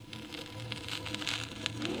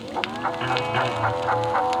Welcome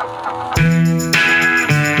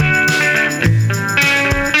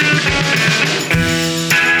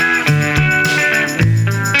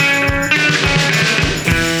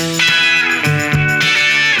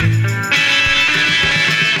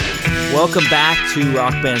back to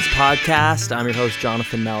Rock Band's podcast. I'm your host,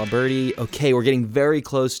 Jonathan Maliberti. Okay, we're getting very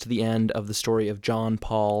close to the end of the story of John,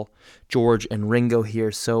 Paul, George, and Ringo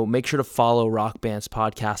here, so make sure to follow Rock Band's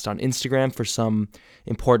podcast on Instagram for some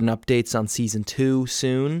important updates on Season 2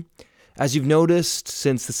 soon. As you've noticed,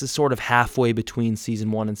 since this is sort of halfway between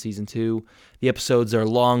Season 1 and Season 2, the episodes are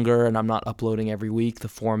longer and I'm not uploading every week. The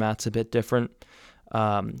format's a bit different.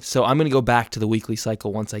 So I'm going to go back to the weekly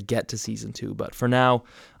cycle once I get to Season 2, but for now,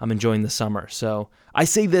 I'm enjoying the summer. So I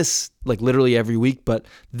say this like literally every week, but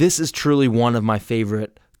this is truly one of my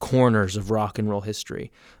favorite corners of rock and roll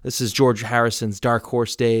history. This is George Harrison's Dark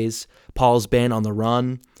Horse Days, Paul's band On the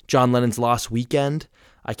Run, John Lennon's Lost Weekend.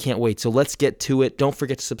 I can't wait. So let's get to it. Don't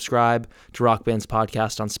forget to subscribe to Rock Band's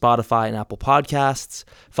podcast on Spotify and Apple Podcasts.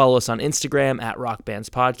 Follow us on Instagram at Rock Band's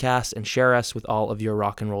podcast and share us with all of your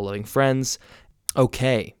rock and roll loving friends.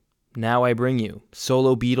 Okay, now I bring you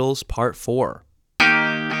Solo Beatles Part 4.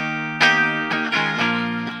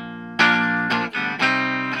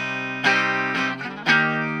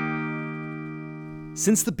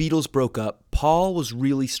 Since the Beatles broke up, Paul was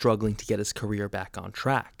really struggling to get his career back on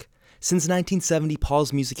track. Since 1970,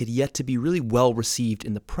 Paul's music had yet to be really well received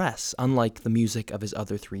in the press, unlike the music of his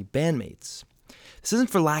other three bandmates. This isn't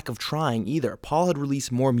for lack of trying either. Paul had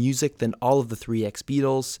released more music than all of the three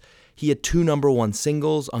ex-Beatles. He had 2 number-1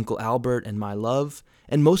 singles, Uncle Albert and My Love,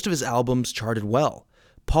 and most of his albums charted well.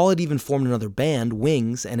 Paul had even formed another band,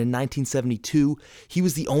 Wings, and in 1972, he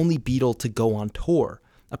was the only Beatle to go on tour,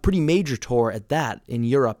 a pretty major tour at that, in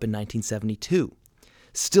Europe in 1972.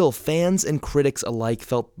 Still, fans and critics alike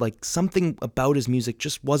felt like something about his music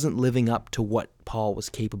just wasn't living up to what Paul was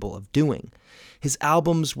capable of doing. His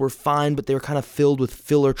albums were fine, but they were kind of filled with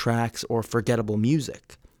filler tracks or forgettable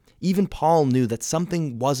music. Even Paul knew that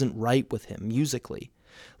something wasn't right with him musically.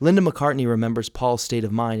 Linda McCartney remembers Paul's state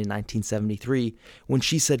of mind in 1973 when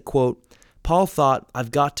she said, quote, "Paul thought,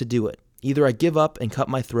 I've got to do it. Either I give up and cut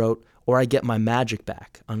my throat, or I get my magic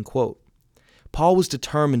back," unquote. Paul was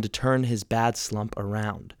determined to turn his bad slump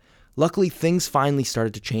around. Luckily, things finally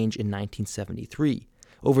started to change in 1973,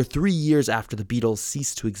 over 3 years after the Beatles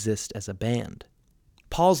ceased to exist as a band.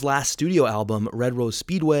 Paul's last studio album, Red Rose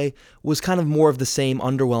Speedway, was kind of more of the same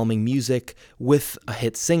underwhelming music with a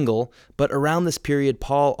hit single, but around this period,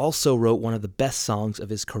 Paul also wrote one of the best songs of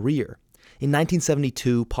his career. In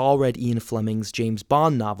 1972, Paul read Ian Fleming's James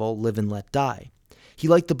Bond novel, Live and Let Die. He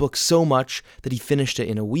liked the book so much that he finished it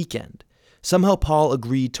in a weekend. Somehow Paul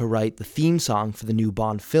agreed to write the theme song for the new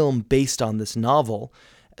Bond film based on this novel,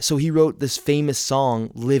 so he wrote this famous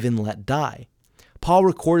song, Live and Let Die. Paul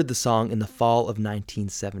recorded the song in the fall of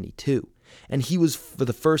 1972, and he was, for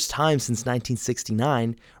the first time since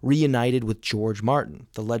 1969, reunited with George Martin,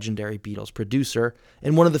 the legendary Beatles producer,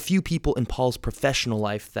 and one of the few people in Paul's professional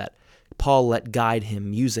life that Paul let guide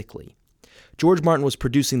him musically. George Martin was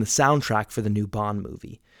producing the soundtrack for the new Bond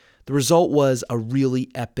movie. The result was a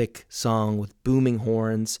really epic song with booming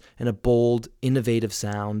horns and a bold, innovative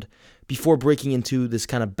sound, before breaking into this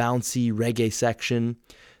kind of bouncy reggae section.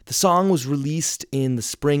 The song was released in the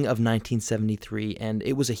spring of 1973, and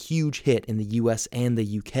it was a huge hit in the US and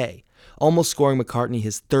the UK, almost scoring McCartney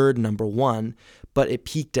his third number 1, but it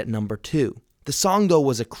peaked at number 2. The song, though,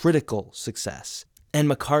 was a critical success, and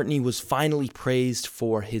McCartney was finally praised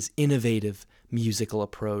for his innovative musical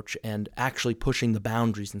approach and actually pushing the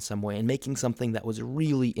boundaries in some way and making something that was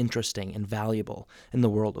really interesting and valuable in the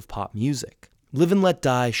world of pop music. Live and Let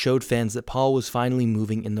Die showed fans that Paul was finally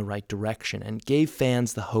moving in the right direction and gave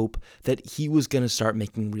fans the hope that he was going to start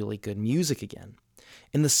making really good music again.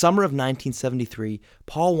 In the summer of 1973,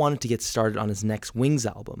 Paul wanted to get started on his next Wings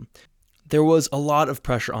album. There was a lot of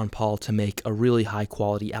pressure on Paul to make a really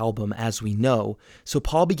high-quality album, as we know, so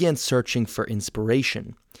Paul began searching for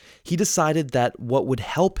inspiration. He decided that what would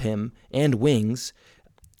help him and Wings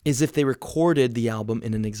is if they recorded the album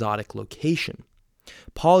in an exotic location.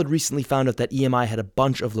 Paul had recently found out that EMI had a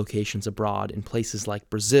bunch of locations abroad in places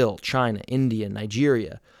like Brazil, China, India,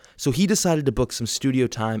 Nigeria, so he decided to book some studio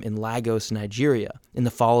time in Lagos, Nigeria, in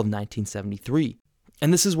the fall of 1973.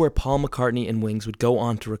 And this is where Paul McCartney and Wings would go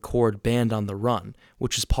on to record Band on the Run,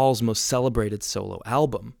 which is Paul's most celebrated solo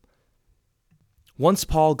album. Once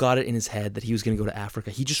Paul got it in his head that he was going to go to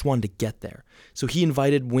Africa, he just wanted to get there. So he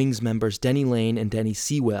invited Wings members Denny Laine and Denny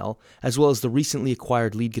Sewell, as well as the recently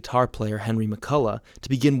acquired lead guitar player Henry McCullough, to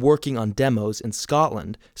begin working on demos in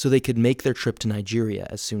Scotland so they could make their trip to Nigeria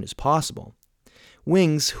as soon as possible.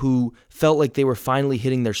 Wings, who felt like they were finally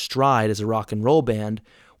hitting their stride as a rock and roll band,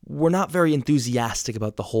 were not very enthusiastic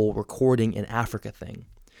about the whole recording in Africa thing.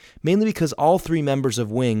 Mainly because all three members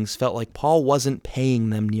of Wings felt like Paul wasn't paying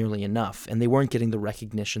them nearly enough, and they weren't getting the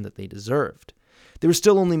recognition that they deserved. They were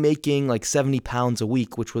still only making like £70 a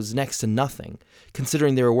week, which was next to nothing,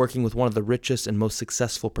 considering they were working with one of the richest and most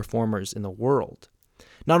successful performers in the world.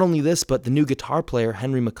 Not only this, but the new guitar player,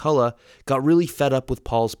 Henry McCullough, got really fed up with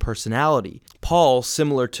Paul's personality. Paul,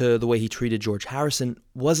 similar to the way he treated George Harrison,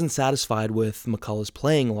 wasn't satisfied with McCullough's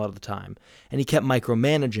playing a lot of the time, and he kept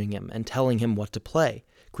micromanaging him and telling him what to play,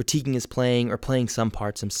 critiquing his playing or playing some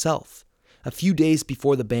parts himself. A few days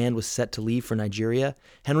before the band was set to leave for Nigeria,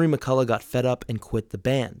 Henry McCullough got fed up and quit the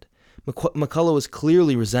band. McCullough was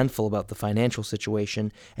clearly resentful about the financial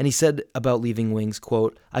situation, and he said about leaving Wings,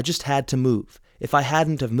 quote, "I just had to move. If I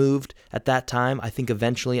hadn't have moved at that time, I think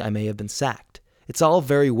eventually I may have been sacked. It's all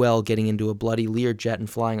very well getting into a bloody Learjet and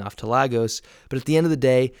flying off to Lagos, but at the end of the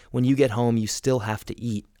day, when you get home, you still have to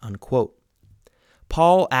eat," unquote.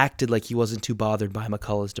 Paul acted like he wasn't too bothered by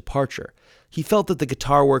McCullough's departure. He felt that the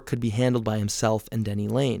guitar work could be handled by himself and Denny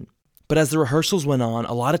Laine. But as the rehearsals went on,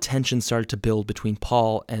 a lot of tension started to build between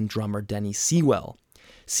Paul and drummer Denny Sewell.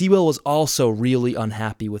 Sewell was also really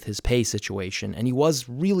unhappy with his pay situation, and he was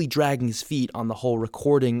really dragging his feet on the whole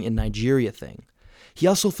recording in Nigeria thing. He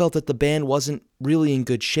also felt that the band wasn't really in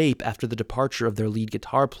good shape after the departure of their lead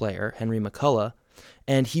guitar player, Henry McCullough,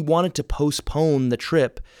 and he wanted to postpone the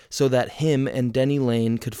trip so that him and Denny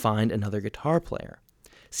Laine could find another guitar player.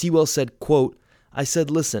 Sewell said, quote, "I said,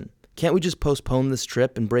 listen, can't we just postpone this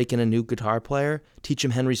trip and break in a new guitar player, teach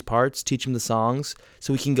him Henry's parts, teach him the songs,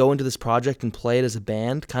 so we can go into this project and play it as a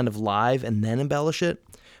band, kind of live, and then embellish it?"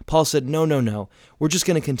 Paul said, No, we're just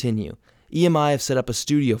going to continue. EMI have set up a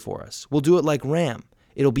studio for us. We'll do it like Ram.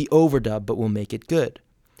 It'll be overdubbed, but we'll make it good.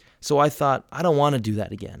 So I thought, I don't want to do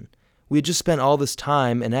that again. We had just spent all this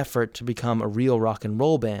time and effort to become a real rock and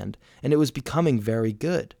roll band, and it was becoming very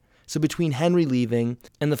good. So between Henry leaving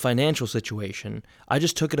and the financial situation, I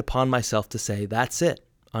just took it upon myself to say, that's it,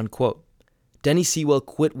 unquote. Denny Sewell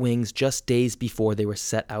quit Wings just days before they were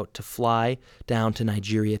set out to fly down to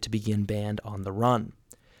Nigeria to begin Band on the Run.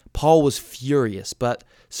 Paul was furious, but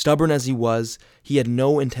stubborn as he was, he had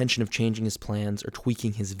no intention of changing his plans or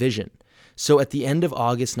tweaking his vision. So at the end of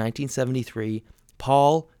August 1973,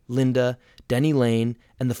 Paul, Linda, Denny Laine,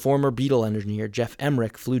 and the former Beatle engineer Geoff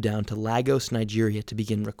Emerick flew down to Lagos, Nigeria to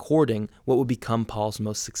begin recording what would become Paul's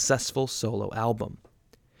most successful solo album.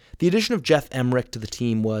 The addition of Geoff Emerick to the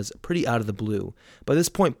team was pretty out of the blue. By this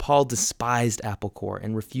point, Paul despised Apple Corps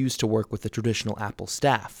and refused to work with the traditional Apple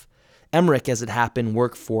staff. Emerick, as it happened,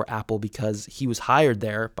 worked for Apple because he was hired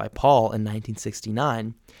there by Paul in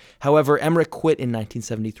 1969. However, Emerick quit in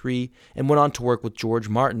 1973 and went on to work with George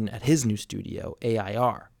Martin at his new studio,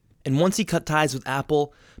 AIR. And once he cut ties with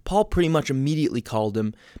Apple, Paul pretty much immediately called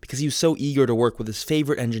him because he was so eager to work with his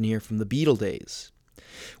favorite engineer from the Beatle days.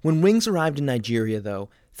 When Wings arrived in Nigeria, though,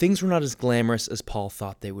 things were not as glamorous as Paul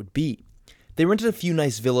thought they would be. They rented a few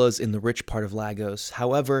nice villas in the rich part of Lagos.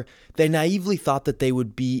 However, they naively thought that they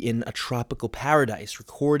would be in a tropical paradise,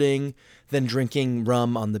 recording, then drinking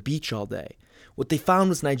rum on the beach all day. What they found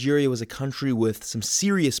was Nigeria was a country with some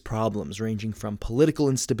serious problems ranging from political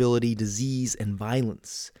instability, disease, and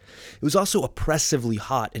violence. It was also oppressively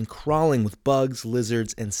hot and crawling with bugs,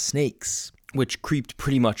 lizards, and snakes, which creeped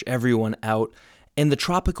pretty much everyone out. And the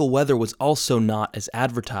tropical weather was also not as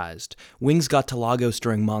advertised. Wings got to Lagos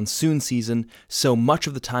during monsoon season, so much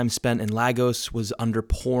of the time spent in Lagos was under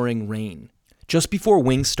pouring rain. Just before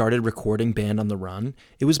Wings started recording Band on the Run,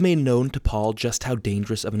 it was made known to Paul just how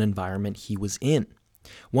dangerous of an environment he was in.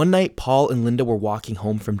 One night, Paul and Linda were walking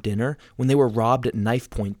home from dinner when they were robbed at knife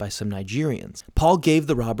point by some Nigerians. Paul gave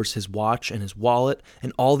the robbers his watch and his wallet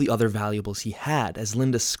and all the other valuables he had, as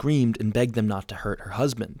Linda screamed and begged them not to hurt her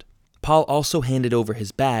husband. Paul also handed over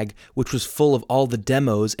his bag, which was full of all the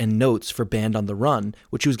demos and notes for Band on the Run,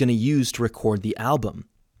 which he was going to use to record the album.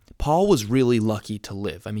 Paul was really lucky to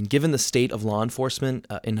live. I mean, given the state of law enforcement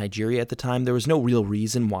in Nigeria at the time, there was no real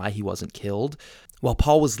reason why he wasn't killed. While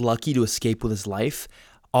Paul was lucky to escape with his life,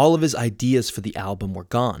 all of his ideas for the album were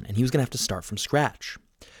gone, and he was going to have to start from scratch.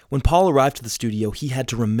 When Paul arrived to the studio, he had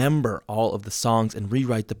to remember all of the songs and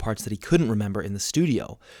rewrite the parts that he couldn't remember in the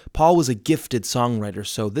studio. Paul was a gifted songwriter,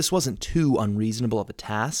 so this wasn't too unreasonable of a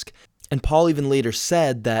task, and Paul even later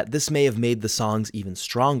said that this may have made the songs even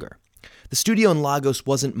stronger. The studio in Lagos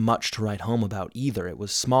wasn't much to write home about either. It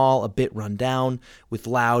was small, a bit run down, with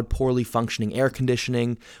loud, poorly functioning air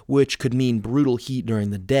conditioning, which could mean brutal heat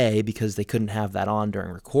during the day because they couldn't have that on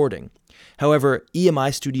during recording. However,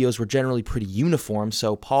 EMI studios were generally pretty uniform,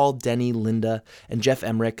 so Paul, Denny, Linda, and Geoff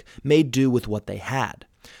Emerick made do with what they had.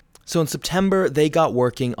 So in September, they got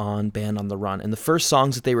working on Band on the Run, and the first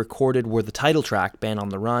songs that they recorded were the title track, Band on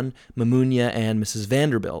the Run, Mamunya, and Mrs.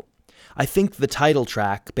 Vanderbilt. I think the title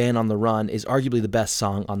track, Band on the Run, is arguably the best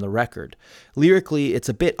song on the record. Lyrically, it's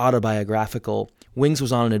a bit autobiographical. Wings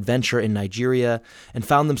was on an adventure in Nigeria and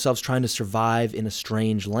found themselves trying to survive in a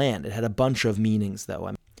strange land. It had a bunch of meanings,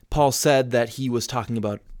 though. Paul said that he was talking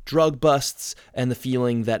about drug busts and the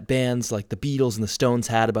feeling that bands like the Beatles and the Stones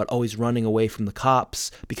had about always running away from the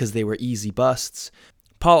cops because they were easy busts.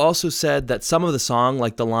 Paul also said that some of the song,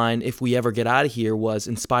 like the line, "If we ever get out of here," was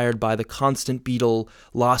inspired by the constant Beatle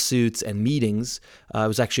lawsuits and meetings. It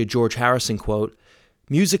was actually a George Harrison quote.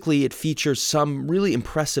 Musically, it features some really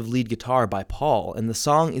impressive lead guitar by Paul, and the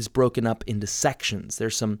song is broken up into sections.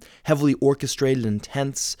 There's some heavily orchestrated,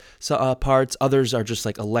 intense parts. Others are just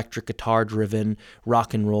like electric guitar-driven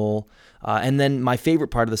rock and roll. And then my favorite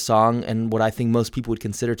part of the song, and what I think most people would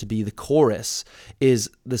consider to be the chorus, is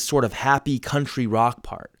the sort of happy country rock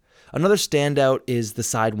part. Another standout is the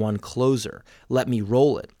side one closer, "Let Me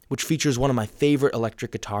Roll It," which features one of my favorite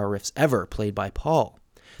electric guitar riffs ever, played by Paul.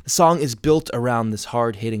 The song is built around this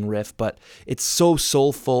hard-hitting riff, but it's so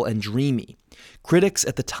soulful and dreamy. Critics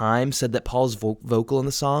at the time said that Paul's vocal in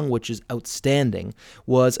the song, which is outstanding,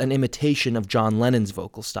 was an imitation of John Lennon's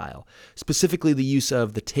vocal style, specifically the use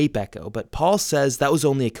of the tape echo, but Paul says that was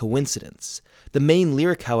only a coincidence. The main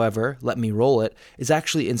lyric, however, "Let Me Roll It," is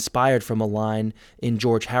actually inspired from a line in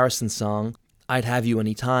George Harrison's song, "I'd Have You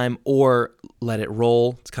Anytime," or "Let It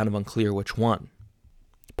Roll." It's kind of unclear which one.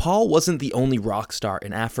 Paul wasn't the only rock star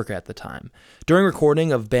in Africa at the time. During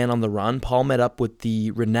recording of Band on the Run, Paul met up with the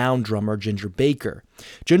renowned drummer Ginger Baker.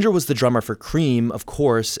 Ginger was the drummer for Cream, of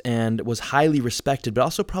course, and was highly respected, but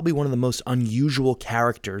also probably one of the most unusual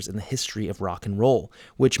characters in the history of rock and roll,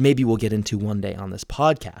 which maybe we'll get into one day on this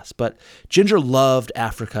podcast. But Ginger loved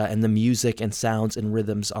Africa and the music and sounds and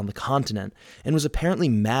rhythms on the continent, and was apparently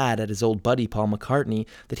mad at his old buddy Paul McCartney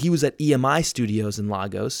that he was at EMI Studios in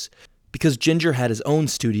Lagos, because Ginger had his own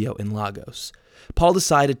studio in Lagos. Paul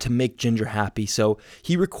decided to make Ginger happy, so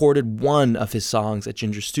he recorded one of his songs at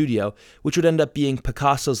Ginger's studio, which would end up being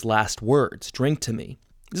Picasso's last words, "Drink to Me."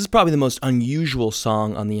 This is probably the most unusual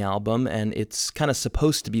song on the album, and it's kind of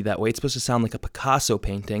supposed to be that way. It's supposed to sound like a Picasso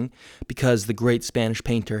painting, because the great Spanish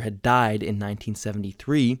painter had died in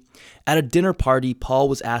 1973. At a dinner party, Paul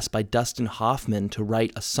was asked by Dustin Hoffman to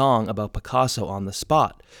write a song about Picasso on the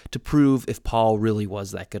spot, to prove if Paul really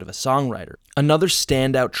was that good of a songwriter. Another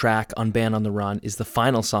standout track on Band on the Run is the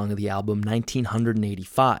final song of the album,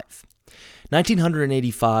 1985.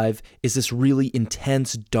 1985 is this really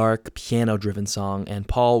intense, dark, piano-driven song, and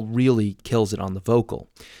Paul really kills it on the vocal.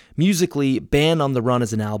 Musically, Band on the Run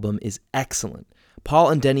as an album is excellent. Paul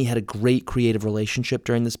and Denny had a great creative relationship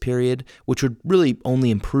during this period, which would really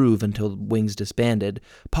only improve until Wings disbanded.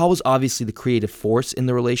 Paul was obviously the creative force in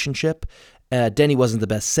the relationship. Denny wasn't the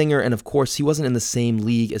best singer, and of course, he wasn't in the same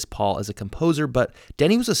league as Paul as a composer, but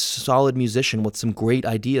Denny was a solid musician with some great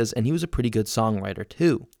ideas, and he was a pretty good songwriter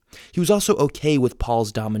too. He was also okay with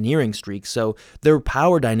Paul's domineering streak, so their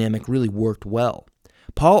power dynamic really worked well.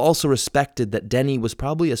 Paul also respected that Denny was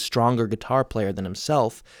probably a stronger guitar player than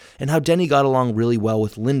himself, and how Denny got along really well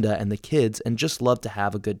with Linda and the kids and just loved to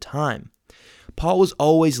have a good time. Paul was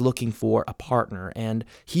always looking for a partner, and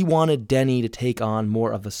he wanted Denny to take on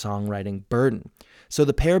more of the songwriting burden. So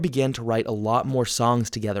the pair began to write a lot more songs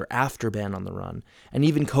together after Band on the Run, and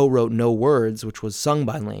even co-wrote No Words, which was sung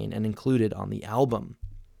by Lane and included on the album.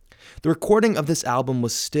 The recording of this album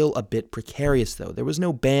was still a bit precarious, though. There was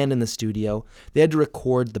no band in the studio. They had to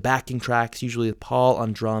record the backing tracks, usually with Paul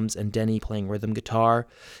on drums and Denny playing rhythm guitar,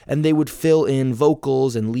 and they would fill in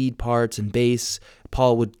vocals and lead parts and bass.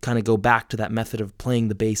 Paul would kind of go back to that method of playing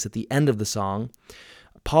the bass at the end of the song.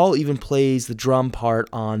 Paul even plays the drum part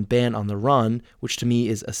on Band on the Run, which to me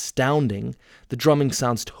is astounding. The drumming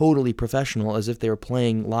sounds totally professional, as if they were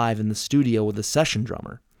playing live in the studio with a session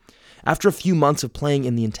drummer. After a few months of playing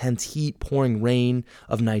in the intense heat, pouring rain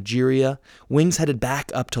of Nigeria, Wings headed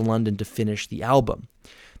back up to London to finish the album.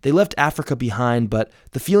 They left Africa behind, but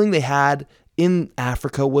the feeling they had in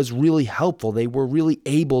Africa was really helpful. They were really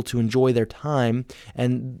able to enjoy their time,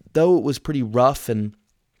 and though it was pretty rough and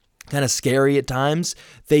kind of scary at times,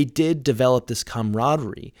 they did develop this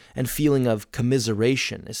camaraderie and feeling of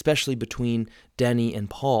commiseration, especially between Denny and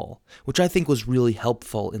Paul, which I think was really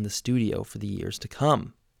helpful in the studio for the years to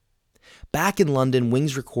come. Back in London,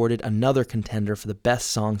 Wings recorded another contender for the best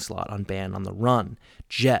song slot on Band on the Run,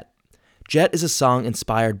 Jet. Jet is a song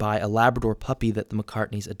inspired by a Labrador puppy that the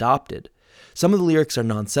McCartneys adopted. Some of the lyrics are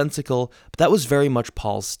nonsensical, but that was very much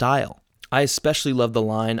Paul's style. I especially love the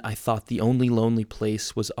line, "I thought the only lonely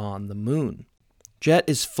place was on the moon." Jet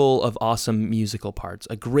is full of awesome musical parts,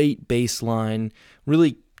 a great bass line,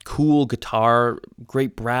 really cool guitar,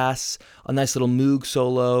 great brass, a nice little Moog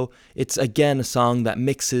solo. It's again a song that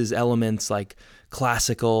mixes elements like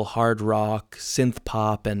classical, hard rock, synth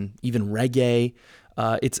pop, and even reggae.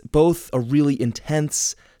 It's both a really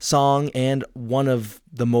intense song and one of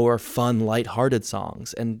the more fun, lighthearted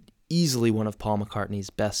songs, and easily one of Paul McCartney's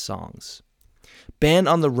best songs. Band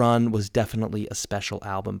on the Run was definitely a special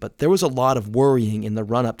album, but there was a lot of worrying in the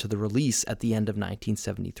run-up to the release at the end of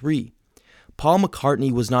 1973. Paul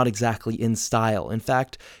McCartney was not exactly in style. In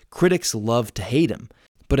fact, critics loved to hate him.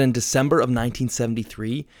 But in December of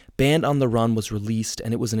 1973, Band on the Run was released,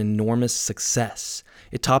 and it was an enormous success.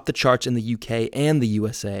 It topped the charts in the UK and the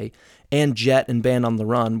USA, and Jet and Band on the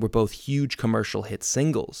Run were both huge commercial hit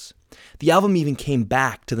singles. The album even came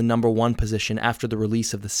back to the number one position after the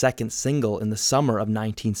release of the second single in the summer of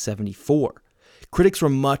 1974. Critics were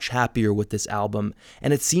much happier with this album,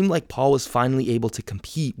 and it seemed like Paul was finally able to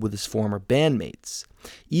compete with his former bandmates.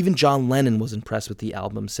 Even John Lennon was impressed with the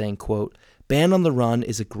album, saying, quote, "Band on the Run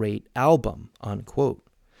is a great album," unquote.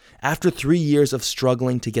 After 3 years of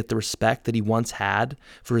struggling to get the respect that he once had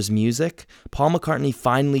for his music, Paul McCartney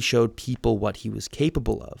finally showed people what he was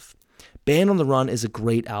capable of. Band on the Run is a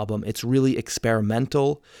great album. It's really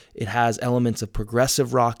experimental. It has elements of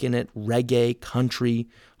progressive rock in it, reggae, country,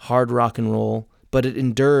 hard rock and roll, but it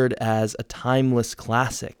endured as a timeless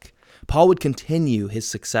classic. Paul would continue his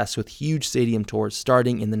success with huge stadium tours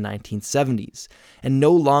starting in the 1970s, and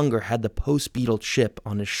no longer had the post-Beatle chip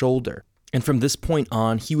on his shoulder. And from this point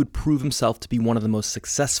on, he would prove himself to be one of the most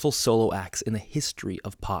successful solo acts in the history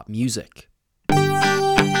of pop music.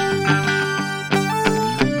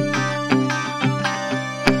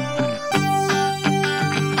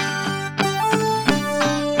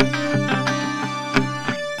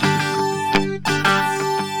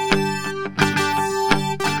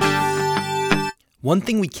 One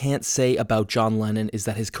thing we can't say about John Lennon is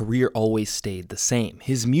that his career always stayed the same.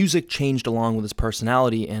 His music changed along with his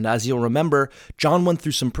personality, and as you'll remember, John went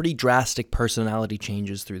through some pretty drastic personality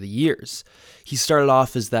changes through the years. He started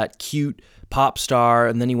off as that cute pop star,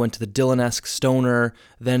 and then he went to the Dylan-esque stoner,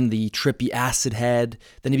 then the trippy acid head,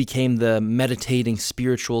 then he became the meditating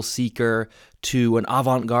spiritual seeker, to an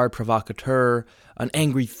avant-garde provocateur, an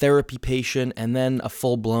angry therapy patient, and then a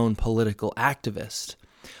full-blown political activist.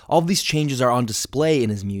 All of these changes are on display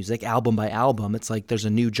in his music, album by album. It's like there's a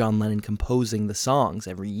new John Lennon composing the songs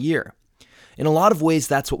every year. In a lot of ways,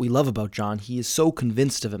 that's what we love about John. He is so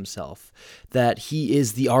convinced of himself that he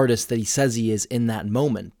is the artist that he says he is in that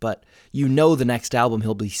moment, but you know the next album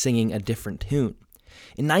he'll be singing a different tune.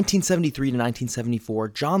 In 1973 to 1974,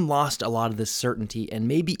 John lost a lot of this certainty and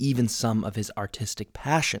maybe even some of his artistic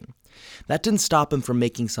passion. That didn't stop him from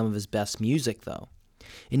making some of his best music, though.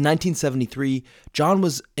 In 1973, John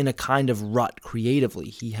was in a kind of rut creatively.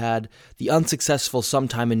 He had the unsuccessful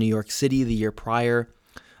Sometime in New York City the year prior,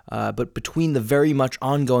 but between the very much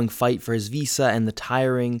ongoing fight for his visa and the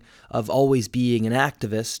tiring of always being an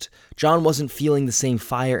activist, John wasn't feeling the same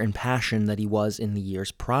fire and passion that he was in the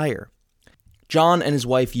years prior. John and his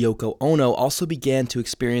wife Yoko Ono also began to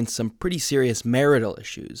experience some pretty serious marital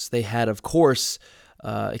issues. They had, of course,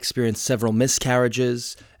 experienced several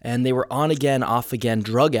miscarriages, and they were on-again, off-again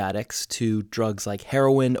drug addicts to drugs like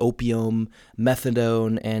heroin, opium,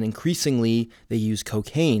 methadone, and increasingly they used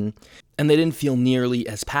cocaine, and they didn't feel nearly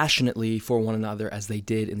as passionately for one another as they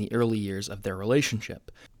did in the early years of their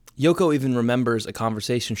relationship. Yoko even remembers a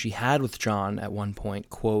conversation she had with John at one point,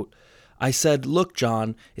 quote, "I said, look,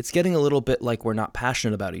 John, it's getting a little bit like we're not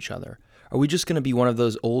passionate about each other. Are we just going to be one of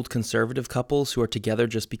those old conservative couples who are together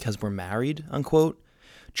just because we're married?" Unquote.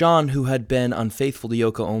 John, who had been unfaithful to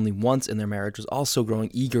Yoko only once in their marriage, was also growing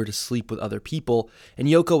eager to sleep with other people, and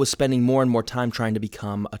Yoko was spending more and more time trying to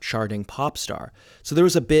become a charting pop star. So there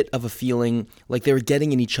was a bit of a feeling like they were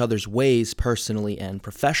getting in each other's ways personally and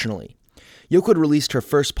professionally. Yoko had released her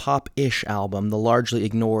first pop-ish album, the largely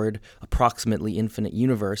ignored Approximately Infinite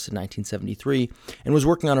Universe, in 1973, and was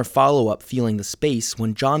working on her follow-up, Feeling the Space,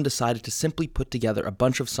 when John decided to simply put together a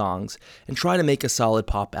bunch of songs and try to make a solid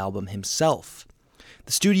pop album himself. The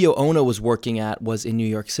The studio Ono was working at was in New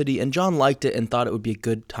York City, and John liked it and thought it would be a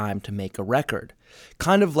good time to make a record.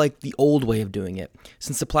 Kind of like the old way of doing it.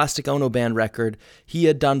 Since the Plastic Ono Band record, he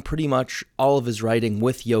had done pretty much all of his writing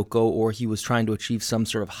with Yoko, or he was trying to achieve some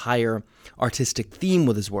sort of higher artistic theme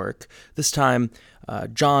with his work. This time,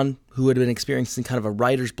 John, who had been experiencing kind of a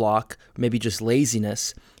writer's block, maybe just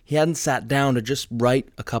laziness, he hadn't sat down to just write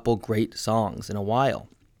a couple great songs in a while.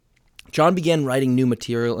 John began writing new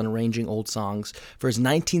material and arranging old songs for his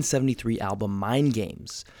 1973 album Mind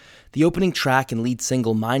Games. The opening track and lead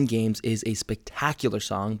single Mind Games is a spectacular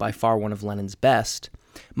song, by far one of Lennon's best.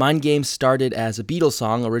 Mind Games started as a Beatles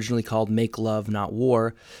song, originally called Make Love, Not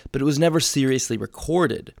War, but it was never seriously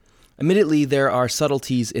recorded. Admittedly, there are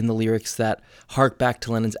subtleties in the lyrics that hark back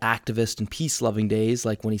to Lennon's activist and peace-loving days,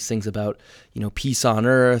 like when he sings about, peace on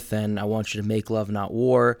earth and I want you to make love, not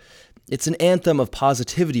war. It's an anthem of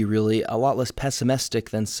positivity, really, a lot less pessimistic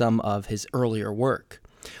than some of his earlier work.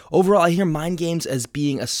 Overall, I hear Mind Games as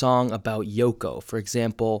being a song about Yoko. For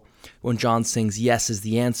example, when John sings Yes is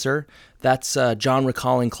the Answer, that's John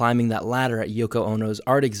recalling climbing that ladder at Yoko Ono's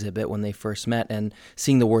art exhibit when they first met and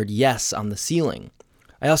seeing the word yes on the ceiling.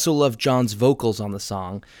 I also love John's vocals on the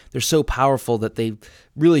song. They're so powerful that they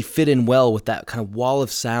really fit in well with that kind of wall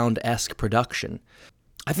of sound-esque production.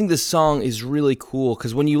 I think this song is really cool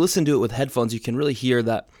because when you listen to it with headphones, you can really hear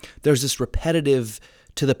that there's this repetitive,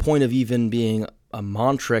 to the point of even being a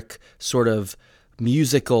mantric sort of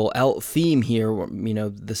musical theme here,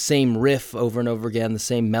 the same riff over and over again, the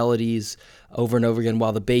same melodies over and over again,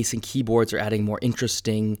 while the bass and keyboards are adding more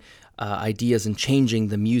interesting ideas and changing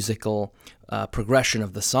the musical progression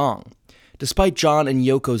of the song. Despite John and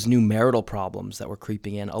Yoko's new marital problems that were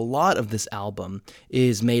creeping in, a lot of this album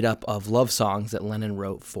is made up of love songs that Lennon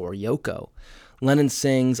wrote for Yoko. Lennon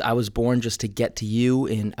sings I Was Born Just to Get to You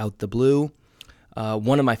in Out the Blue,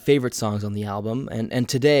 one of my favorite songs on the album, and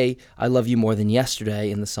today, I Love You More Than Yesterday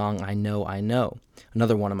in the song I Know,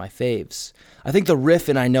 another one of my faves. I think the riff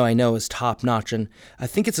in I Know is top-notch, and I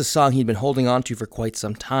think it's a song he'd been holding on to for quite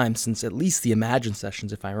some time, since at least the Imagine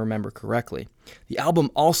sessions, if I remember correctly. The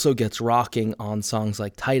album also gets rocking on songs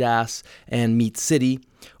like Tight Ass and Meat City.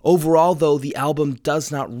 Overall, though, the album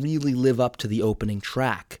does not really live up to the opening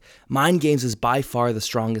track. Mind Games is by far the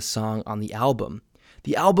strongest song on the album.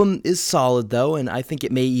 The album is solid, though, and I think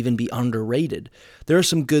it may even be underrated. There are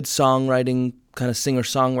some good songwriting, kind of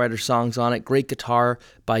singer-songwriter songs on it. Great guitar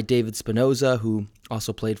by David Spinoza, who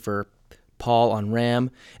also played for Paul on Ram.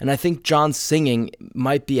 And I think John's singing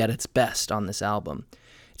might be at its best on this album.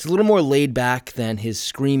 It's a little more laid back than his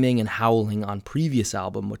screaming and howling on previous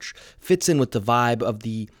album, which fits in with the vibe of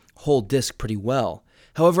the whole disc pretty well.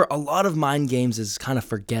 However, a lot of Mind Games is kind of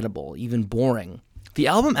forgettable, even boring. The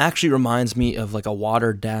album actually reminds me of like a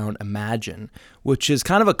watered-down Imagine, which is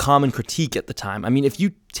kind of a common critique at the time. I mean, if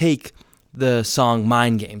you take the song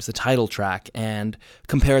Mind Games, the title track, and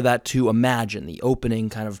compare that to Imagine, the opening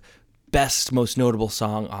kind of best, most notable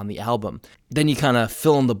song on the album, then you kind of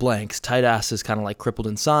fill in the blanks. Tight Ass is kind of like Crippled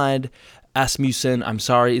Inside. Asmussen, I'm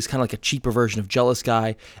Sorry, is kind of like a cheaper version of Jealous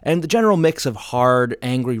Guy, and the general mix of hard,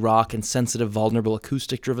 angry rock and sensitive, vulnerable,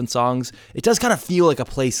 acoustic-driven songs, it does kind of feel like a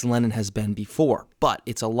place Lennon has been before, but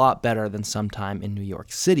it's a lot better than Sometime in New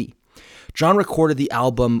York City. John recorded the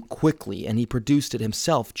album quickly, and he produced it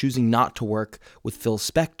himself, choosing not to work with Phil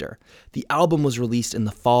Spector. The album was released in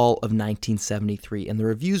the fall of 1973, and the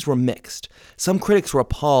reviews were mixed. Some critics were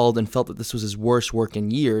appalled and felt that this was his worst work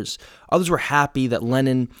in years. Others were happy that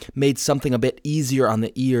Lennon made something a bit easier on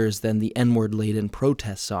the ears than the N-word-laden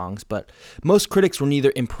protest songs, but most critics were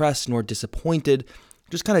neither impressed nor disappointed,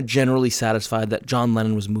 just kind of generally satisfied that John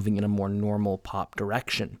Lennon was moving in a more normal pop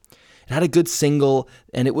direction. It had a good single,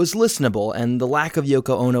 and it was listenable, and the lack of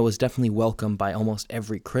Yoko Ono was definitely welcomed by almost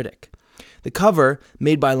every critic. The cover,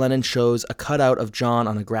 made by Lennon, shows a cutout of John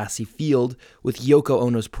on a grassy field, with Yoko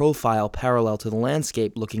Ono's profile parallel to the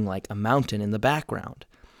landscape looking like a mountain in the background.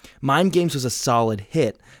 Mind Games was a solid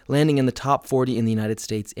hit, landing in the top 40 in the United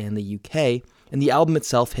States and the UK, and the album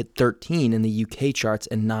itself hit 13 in the UK charts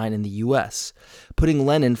and 9 in the US, putting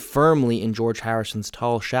Lennon firmly in George Harrison's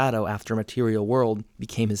tall shadow after Material World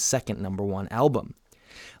became his second #1 album.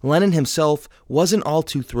 Lennon himself wasn't all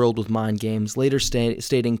too thrilled with Mind Games, later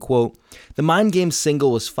stating, quote, "The Mind Games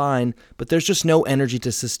single was fine, but there's just no energy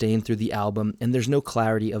to sustain through the album, and there's no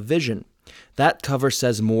clarity of vision. That cover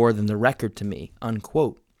says more than the record to me,"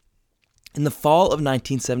 unquote. In the fall of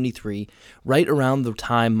 1973, right around the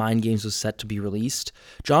time Mind Games was set to be released,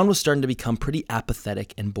 John was starting to become pretty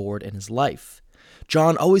apathetic and bored in his life.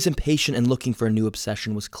 John, always impatient and looking for a new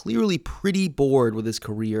obsession, was clearly pretty bored with his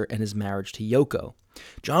career and his marriage to Yoko.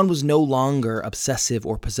 John was no longer obsessive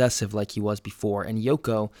or possessive like he was before, and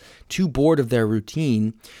Yoko, too bored of their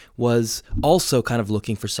routine, was also kind of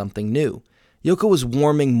looking for something new. Yoko was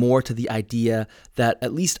warming more to the idea that,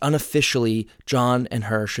 at least unofficially, John and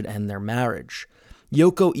her should end their marriage.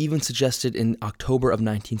 Yoko even suggested in October of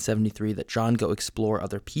 1973 that John go explore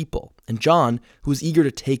other people. And John, who was eager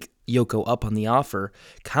to take Yoko up on the offer,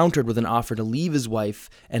 countered with an offer to leave his wife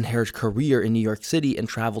and her career in New York City and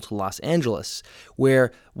travel to Los Angeles,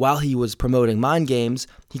 where, while he was promoting Mind Games,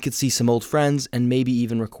 he could see some old friends and maybe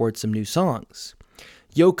even record some new songs.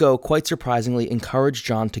 Yoko, quite surprisingly, encouraged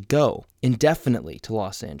John to go indefinitely to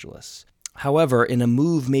Los Angeles. However, in a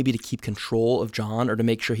move maybe to keep control of John or to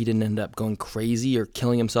make sure he didn't end up going crazy or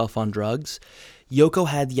killing himself on drugs, Yoko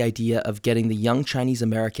had the idea of getting the young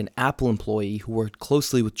Chinese-American Apple employee who worked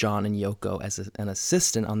closely with John and Yoko as an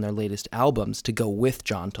assistant on their latest albums to go with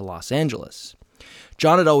John to Los Angeles.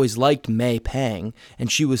 John had always liked May Pang,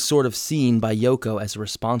 and she was sort of seen by Yoko as a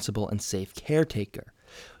responsible and safe caretaker.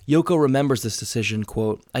 Yoko remembers this decision,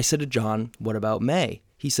 quote, "I said to John, 'What about May?'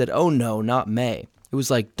 He said, 'Oh no, not May.' It was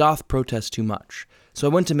like, doth protest too much. So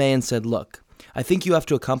I went to May and said, 'Look, I think you have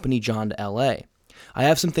to accompany John to L.A. I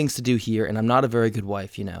have some things to do here, and I'm not a very good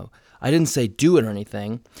wife, you know. I didn't say do it or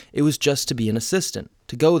anything. It was just to be an assistant,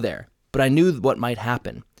 to go there. But I knew what might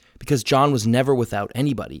happen, because John was never without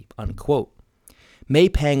anybody,' unquote." May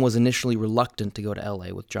Pang was initially reluctant to go to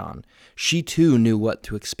L.A. with John. She too knew what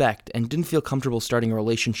to expect and didn't feel comfortable starting a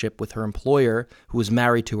relationship with her employer, who was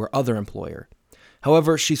married to her other employer.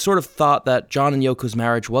 However, she sort of thought that John and Yoko's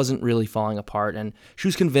marriage wasn't really falling apart, and she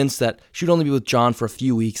was convinced that she would only be with John for a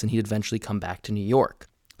few weeks and he'd eventually come back to New York.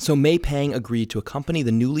 So May Pang agreed to accompany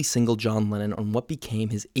the newly single John Lennon on what became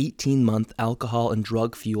his 18-month alcohol and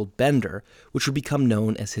drug-fueled bender, which would become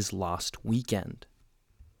known as his Lost Weekend.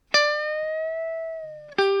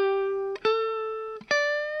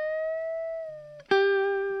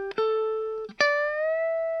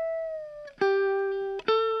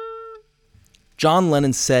 John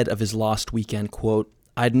Lennon said of his Lost Weekend, quote,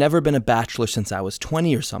 "I'd never been a bachelor since I was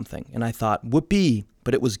 20 or something, and I thought, whoopee,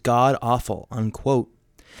 but it was god-awful," unquote.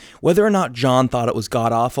 Whether or not John thought it was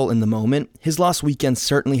god-awful in the moment, his Lost Weekend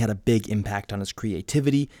certainly had a big impact on his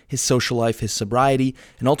creativity, his social life, his sobriety,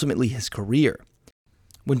 and ultimately his career.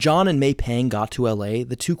 When John and May Pang got to LA,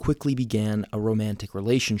 the two quickly began a romantic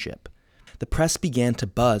relationship. The press began to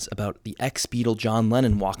buzz about the ex-Beatle John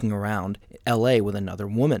Lennon walking around LA with another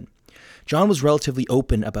woman. John was relatively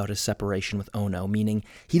open about his separation with Ono, meaning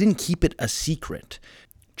he didn't keep it a secret.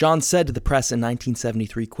 John said to the press in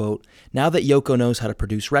 1973, quote, "Now that Yoko knows how to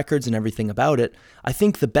produce records and everything about it, I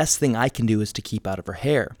think the best thing I can do is to keep out of her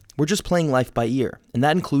hair. We're just playing life by ear, and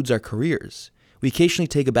that includes our careers. We occasionally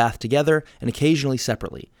take a bath together and occasionally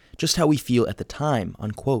separately, just how we feel at the time,"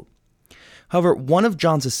 unquote. However, one of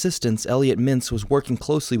John's assistants, Elliot Mintz, was working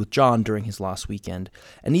closely with John during his Lost Weekend,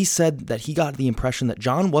 and he said that he got the impression that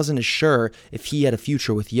John wasn't as sure if he had a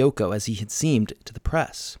future with Yoko as he had seemed to the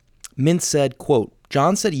press. Mintz said, quote,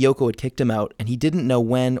 "John said Yoko had kicked him out, and he didn't know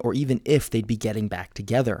when or even if they'd be getting back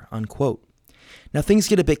together," unquote. Now things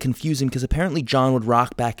get a bit confusing because apparently John would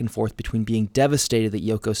rock back and forth between being devastated that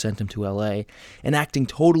Yoko sent him to LA and acting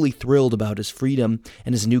totally thrilled about his freedom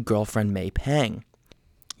and his new girlfriend May Pang.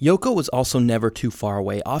 Yoko was also never too far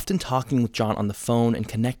away, often talking with John on the phone and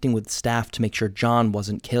connecting with staff to make sure John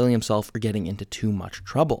wasn't killing himself or getting into too much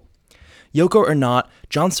trouble. Yoko or not,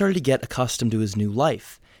 John started to get accustomed to his new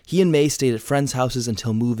life. He and May stayed at friends' houses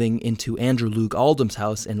until moving into Andrew Loog Oldham's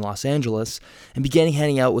house in Los Angeles and began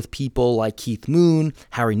hanging out with people like Keith Moon,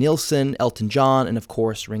 Harry Nilsson, Elton John, and of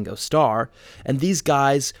course Ringo Starr. And these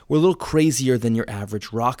guys were a little crazier than your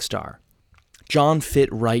average rock star. John fit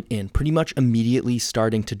right in, pretty much immediately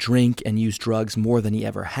starting to drink and use drugs more than he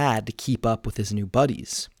ever had to keep up with his new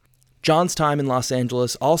buddies. John's time in Los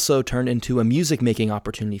Angeles also turned into a music-making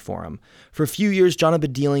opportunity for him. For a few years, John had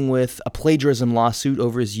been dealing with a plagiarism lawsuit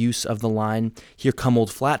over his use of the line, "Here Come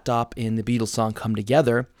Old Flat Top" in the Beatles song Come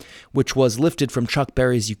Together, which was lifted from Chuck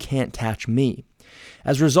Berry's You Can't Catch Me.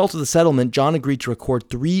 As a result of the settlement, John agreed to record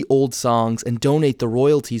 3 old songs and donate the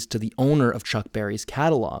royalties to the owner of Chuck Berry's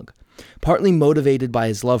catalog. Partly motivated by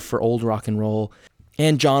his love for old rock and roll,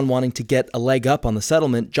 and John wanting to get a leg up on the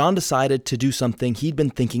settlement, John decided to do something he'd been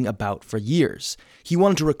thinking about for years. He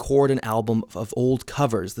wanted to record an album of old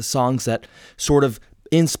covers, the songs that sort of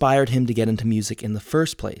inspired him to get into music in the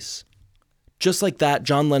first place. Just like that,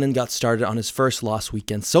 John Lennon got started on his first Lost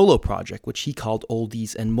Weekend solo project, which he called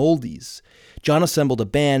Oldies and Moldies. John assembled a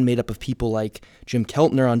band made up of people like Jim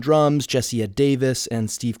Keltner on drums, Jesse Ed Davis,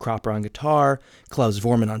 and Steve Cropper on guitar, Klaus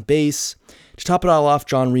Vormann on bass. To top it all off,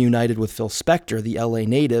 John reunited with Phil Spector, the LA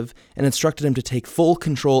native, and instructed him to take full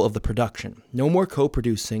control of the production. No more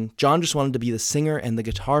co-producing, John just wanted to be the singer and the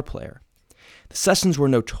guitar player. The sessions were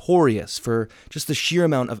notorious for just the sheer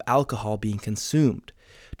amount of alcohol being consumed.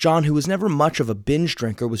 John, who was never much of a binge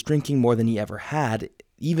drinker, was drinking more than he ever had,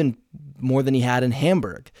 even more than he had in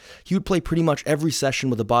Hamburg. He would play pretty much every session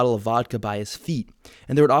with a bottle of vodka by his feet,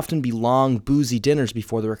 and there would often be long, boozy dinners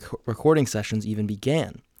before the recording sessions even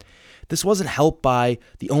began. This wasn't helped by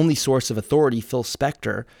the only source of authority, Phil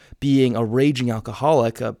Spector, being a raging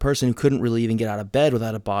alcoholic, a person who couldn't really even get out of bed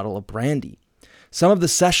without a bottle of brandy. Some of the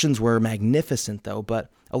sessions were magnificent, though, but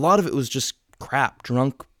a lot of it was just crap,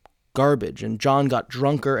 drunk garbage, and John got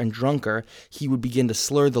drunker and drunker. He would begin to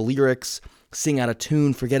slur the lyrics, sing out of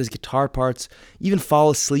tune, forget his guitar parts, even fall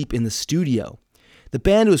asleep in the studio. The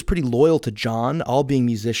band was pretty loyal to John, all being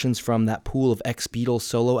musicians from that pool of ex-Beatles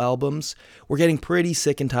solo albums, were getting pretty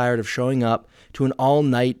sick and tired of showing up to an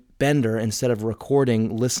all-night bender instead of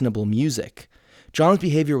recording listenable music. John's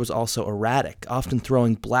behavior was also erratic, often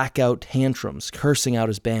throwing blackout tantrums, cursing out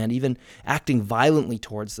his band, even acting violently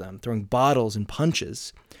towards them, throwing bottles and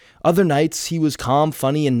punches. Other nights, he was calm,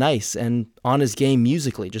 funny, and nice, and on his game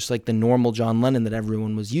musically, just like the normal John Lennon that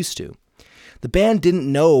everyone was used to. The band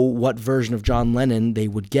didn't know what version of John Lennon they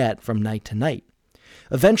would get from night to night.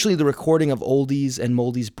 Eventually, the recording of Oldies and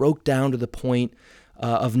Moldies broke down to the point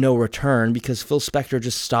of no return because Phil Spector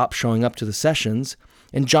just stopped showing up to the sessions,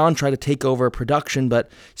 and John tried to take over production,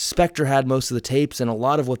 but Spector had most of the tapes, and a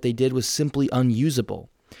lot of what they did was simply unusable.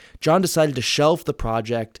 John decided to shelve the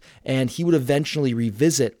project, and he would eventually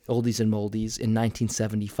revisit Oldies and Moldies in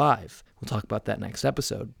 1975. We'll talk about that next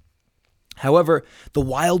episode. However, the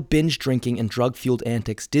wild binge drinking and drug-fueled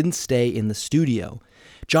antics didn't stay in the studio.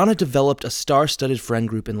 John had developed a star-studded friend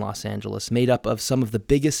group in Los Angeles made up of some of the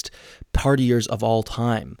biggest partiers of all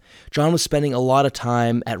time. John was spending a lot of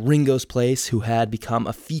time at Ringo's place, who had become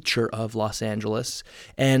a feature of Los Angeles,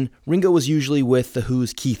 and Ringo was usually with The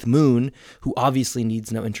Who's Keith Moon, who obviously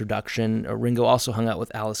needs no introduction. Ringo also hung out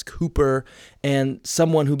with Alice Cooper, and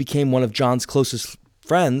someone who became one of John's closest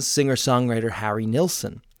friends, singer-songwriter Harry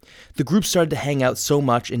Nilsson. The group started to hang out so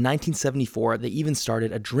much in 1974 they even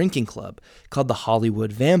started a drinking club called the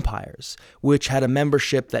Hollywood Vampires, which had a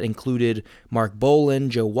membership that included Mark Bolan,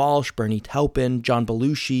 Joe Walsh, Bernie Taupin, John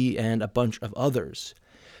Belushi, and a bunch of others.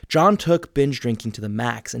 John took binge drinking to the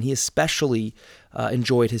max, and he especially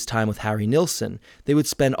enjoyed his time with Harry Nilsson. They would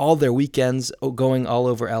spend all their weekends going all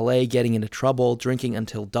over LA, getting into trouble, drinking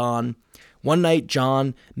until dawn. One night,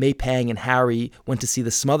 John, May Pang, and Harry went to see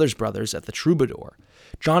the Smothers Brothers at the Troubadour.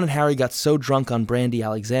 John and Harry got so drunk on Brandy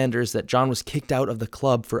Alexander's that John was kicked out of the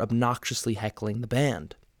club for obnoxiously heckling the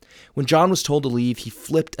band. When John was told to leave, he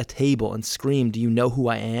flipped a table and screamed, "Do you know who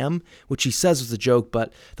I am?" which he says was a joke,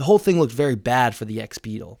 but the whole thing looked very bad for the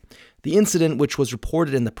ex-Beatle. The incident, which was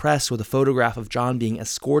reported in the press with a photograph of John being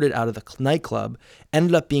escorted out of the nightclub,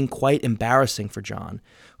 ended up being quite embarrassing for John,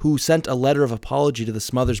 who sent a letter of apology to the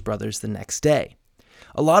Smothers Brothers the next day.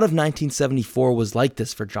 A lot of 1974 was like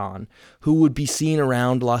this for John, who would be seen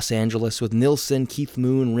around Los Angeles with Nilsson, Keith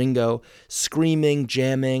Moon, Ringo, screaming,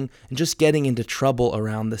 jamming, and just getting into trouble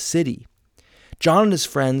around the city. John and his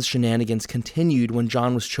friends' shenanigans continued when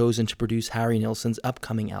John was chosen to produce Harry Nilsson's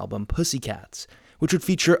upcoming album, Pussycats, which would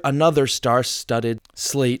feature another star-studded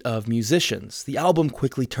slate of musicians. The album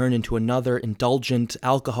quickly turned into another indulgent,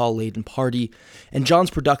 alcohol-laden party, and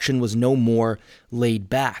John's production was no more laid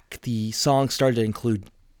back. The songs started to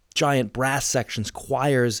include giant brass sections,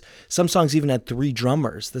 choirs. Some songs even had 3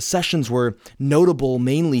 drummers. The sessions were notable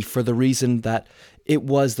mainly for the reason that it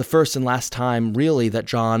was the first and last time, really, that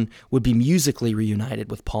John would be musically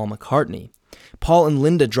reunited with Paul McCartney. Paul and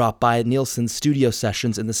Linda dropped by at Nilsson's studio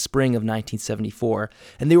sessions in the spring of 1974,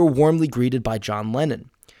 and they were warmly greeted by John Lennon.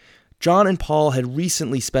 John and Paul had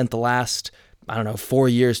recently spent the last, 4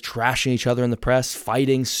 years trashing each other in the press,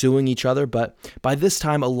 fighting, suing each other, but by this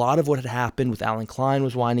time, a lot of what had happened with Alan Klein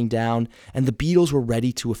was winding down, and the Beatles were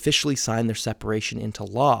ready to officially sign their separation into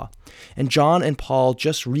law. And John and Paul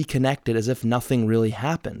just reconnected as if nothing really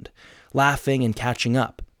happened, laughing and catching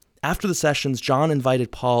up. After the sessions, John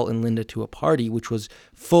invited Paul and Linda to a party which was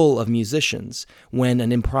full of musicians when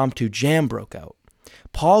an impromptu jam broke out.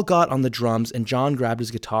 Paul got on the drums and John grabbed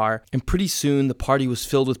his guitar, and pretty soon the party was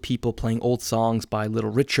filled with people playing old songs by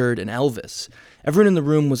Little Richard and Elvis. Everyone in the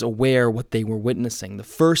room was aware what they were witnessing, the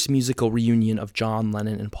first musical reunion of John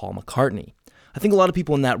Lennon and Paul McCartney. I think a lot of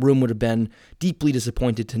people in that room would have been deeply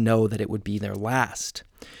disappointed to know that it would be their last.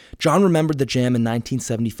 John remembered the jam in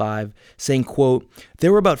 1975, saying, quote,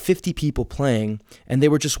 "There were about 50 people playing, and they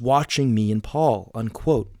were just watching me and Paul,"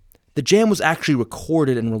 unquote. The jam was actually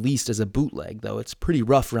recorded and released as a bootleg, though it's pretty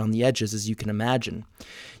rough around the edges, as you can imagine.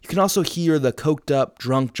 You can also hear the coked-up,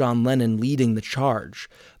 drunk John Lennon leading the charge.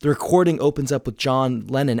 The recording opens up with John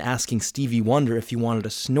Lennon asking Stevie Wonder if he wanted a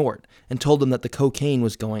snort, and told him that the cocaine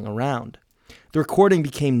was going around. The recording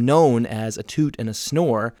became known as A Toot and a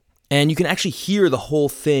Snore, and you can actually hear the whole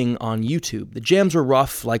thing on YouTube. The jams were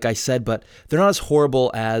rough, like I said, but they're not as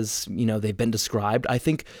horrible as, they've been described. I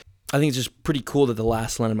think it's just pretty cool that the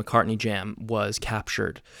last Lennon-McCartney jam was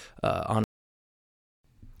captured on.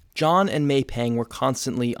 John and May Pang were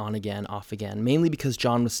constantly on again, off again, mainly because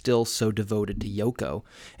John was still so devoted to Yoko,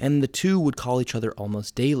 and the two would call each other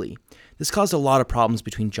almost daily. This caused a lot of problems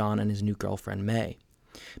between John and his new girlfriend, May.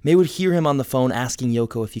 May would hear him on the phone asking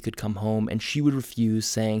Yoko if he could come home, and she would refuse,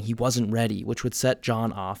 saying he wasn't ready, which would set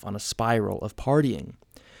John off on a spiral of partying.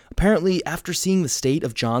 Apparently, after seeing the state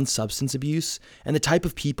of John's substance abuse and the type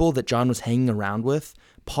of people that John was hanging around with,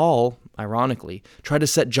 Paul, ironically, tried to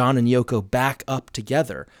set John and Yoko back up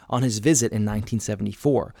together on his visit in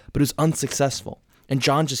 1974, but it was unsuccessful, and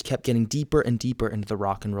John just kept getting deeper and deeper into the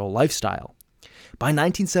rock and roll lifestyle. By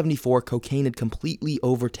 1974, cocaine had completely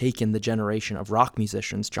overtaken the generation of rock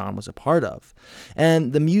musicians John was a part of,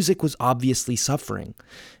 and the music was obviously suffering.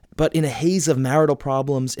 But in a haze of marital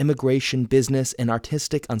problems, immigration, business, and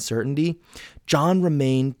artistic uncertainty, John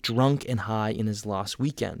remained drunk and high in his lost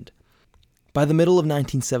weekend. By the middle of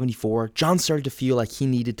 1974, John started to feel like he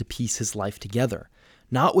needed to piece his life together.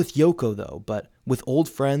 Not with Yoko, though, but with old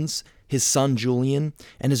friends, his son Julian,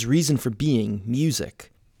 and his reason for being,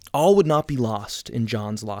 music. All would not be lost in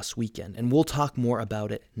John's lost weekend, and we'll talk more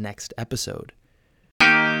about it next episode.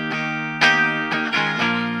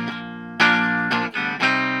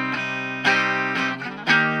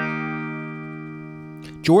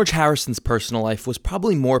 George Harrison's personal life was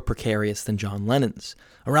probably more precarious than John Lennon's.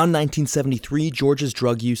 Around 1973, George's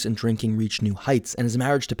drug use and drinking reached new heights, and his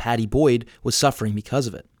marriage to Pattie Boyd was suffering because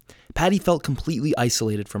of it. Pattie felt completely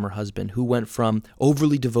isolated from her husband, who went from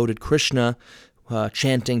overly devoted Krishna,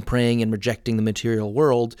 chanting, praying, and rejecting the material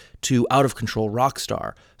world, to out-of-control rock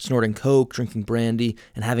star, snorting coke, drinking brandy,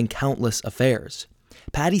 and having countless affairs.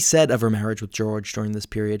 Pattie said of her marriage with George during this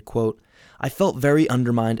period, quote, "I felt very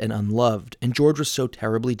undermined and unloved, and George was so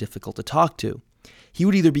terribly difficult to talk to. He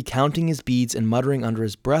would either be counting his beads and muttering under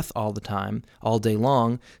his breath all the time, all day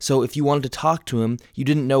long, so if you wanted to talk to him, you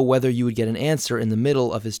didn't know whether you would get an answer in the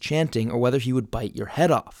middle of his chanting or whether he would bite your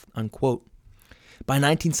head off," unquote. By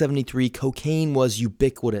 1973, cocaine was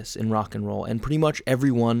ubiquitous in rock and roll, and pretty much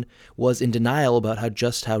everyone was in denial about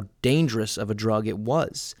how dangerous of a drug it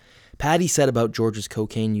was. Pattie said about George's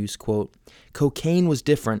cocaine use, quote, "Cocaine was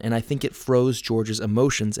different, and I think it froze George's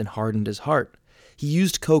emotions and hardened his heart. He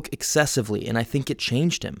used coke excessively, and I think it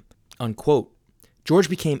changed him," unquote. George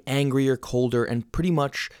became angrier, colder, and pretty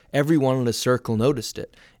much everyone in his circle noticed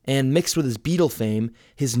it. And mixed with his Beatle fame,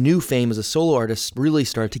 his new fame as a solo artist really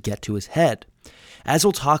started to get to his head. As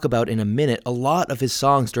we'll talk about in a minute, a lot of his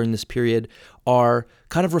songs during this period are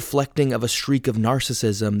kind of reflecting of a streak of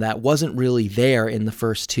narcissism that wasn't really there in the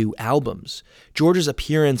first two albums. George's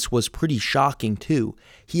appearance was pretty shocking too.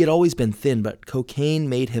 He had always been thin, but cocaine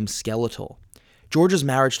made him skeletal. George's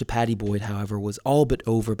marriage to Pattie Boyd, however, was all but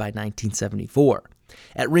over by 1974.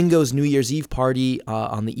 At Ringo's New Year's Eve party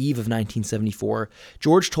on the eve of 1974,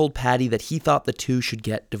 George told Pattie that he thought the two should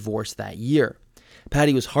get divorced that year.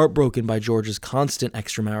 Pattie was heartbroken by George's constant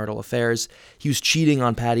extramarital affairs. He was cheating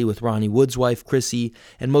on Pattie with Ronnie Wood's wife, Chrissy,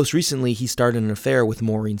 and most recently he started an affair with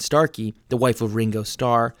Maureen Starkey, the wife of Ringo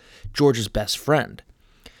Starr, George's best friend.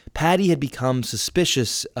 Pattie had become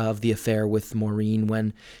suspicious of the affair with Maureen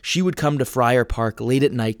when she would come to Friar Park late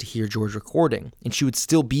at night to hear George recording, and she would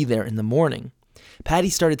still be there in the morning. Pattie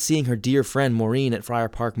started seeing her dear friend Maureen at Friar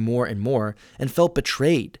Park more and more, and felt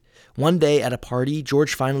betrayed. One day at a party,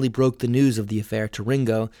 George finally broke the news of the affair to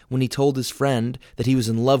Ringo when he told his friend that he was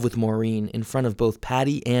in love with Maureen in front of both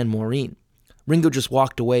Pattie and Maureen. Ringo just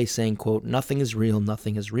walked away saying, quote, "Nothing is real,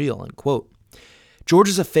 unquote.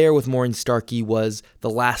 George's affair with Maureen Starkey was the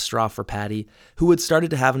last straw for Pattie, who had started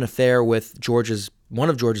to have an affair with one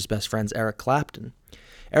of George's best friends, Eric Clapton.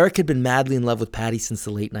 Eric had been madly in love with Pattie since the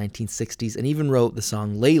late 1960s and even wrote the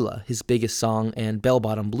song Layla, his biggest song, and Bell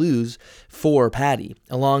Bottom Blues for Pattie,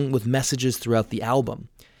 along with messages throughout the album.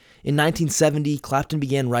 In 1970, Clapton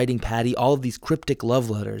began writing Pattie all of these cryptic love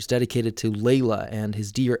letters dedicated to Layla and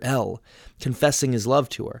his dear Elle, confessing his love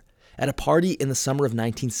to her. At a party in the summer of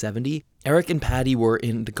 1970, Eric and Paddy were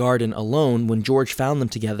in the garden alone when George found them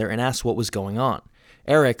together and asked what was going on.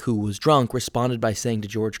 Eric, who was drunk, responded by saying to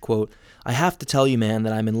George, quote, "I have to tell you, man,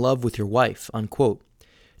 that I'm in love with your wife," unquote.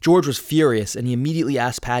 George was furious, and he immediately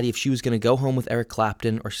asked Paddy if she was going to go home with Eric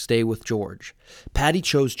Clapton or stay with George. Paddy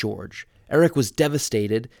chose George. Eric was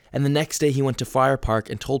devastated, and the next day he went to Friar Park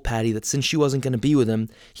and told Paddy that since she wasn't going to be with him,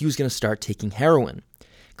 he was going to start taking heroin.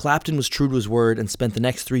 Clapton was true to his word and spent the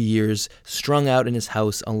next 3 years strung out in his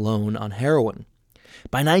house alone on heroin.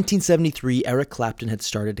 By 1973, Eric Clapton had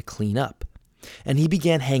started to clean up, and he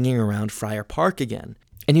began hanging around Friar Park again,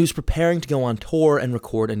 and he was preparing to go on tour and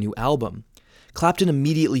record a new album. Clapton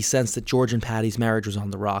immediately sensed that George and Paddy's marriage was on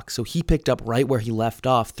the rocks, so he picked up right where he left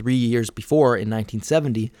off 3 years before in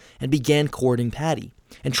 1970 and began courting Paddy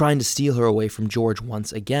and trying to steal her away from George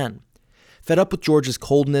once again. Fed up with George's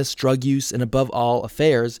coldness, drug use, and above all,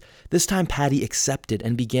 affairs, this time Paddy accepted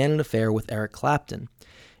and began an affair with Eric Clapton.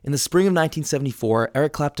 In the spring of 1974,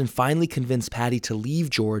 Eric Clapton finally convinced Paddy to leave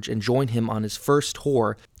George and join him on his first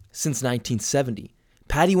tour since 1970.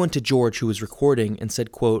 Paddy went to George, who was recording, and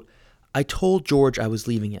said, quote, "I told George I was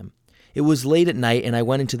leaving him. It was late at night and I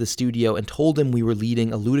went into the studio and told him we were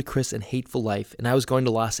leading a ludicrous and hateful life and I was going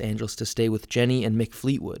to Los Angeles to stay with Jenny and Mick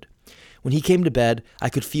Fleetwood. When he came to bed, I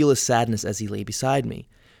could feel his sadness as he lay beside me.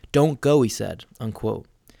 'Don't go,' he said," unquote.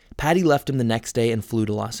 Paddy left him the next day and flew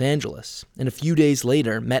to Los Angeles, and a few days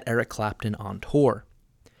later met Eric Clapton on tour.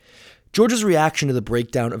 George's reaction to the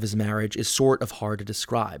breakdown of his marriage is sort of hard to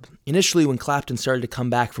describe. Initially, when Clapton started to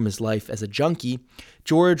come back from his life as a junkie,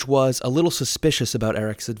 George was a little suspicious about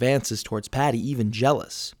Eric's advances towards Paddy, even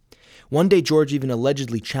jealous. One day, George even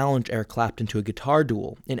allegedly challenged Eric Clapton to a guitar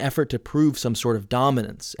duel, in an effort to prove some sort of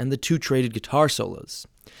dominance, and the two traded guitar solos.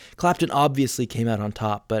 Clapton obviously came out on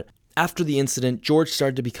top, but after the incident, George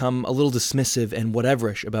started to become a little dismissive and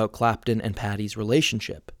whateverish about Clapton and Paddy's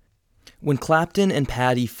relationship. When Clapton and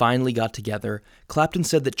Paddy finally got together, Clapton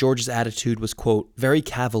said that George's attitude was, quote, "very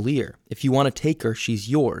cavalier. If you want to take her, she's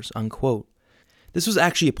yours," unquote. This was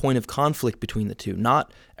actually a point of conflict between the two,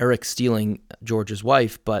 not Eric stealing George's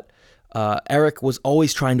wife, but Eric was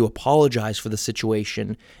always trying to apologize for the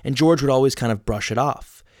situation, and George would always kind of brush it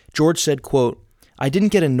off. George said, quote, "I didn't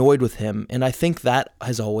get annoyed with him, and I think that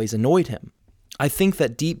has always annoyed him. I think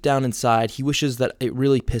that deep down inside, he wishes that it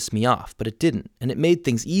really pissed me off, but it didn't. And it made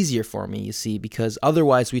things easier for me, you see, because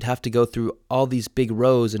otherwise we'd have to go through all these big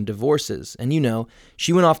rows and divorces. And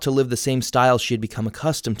she went off to live the same style she had become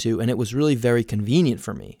accustomed to, and it was really very convenient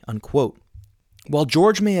for me," unquote. While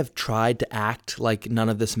George may have tried to act like none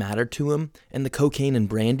of this mattered to him, and the cocaine and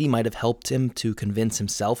brandy might have helped him to convince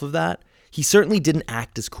himself of that, he certainly didn't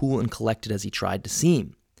act as cool and collected as he tried to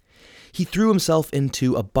seem. He threw himself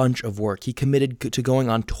into a bunch of work. He committed to going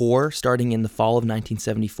on tour starting in the fall of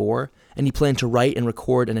 1974, and he planned to write and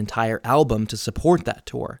record an entire album to support that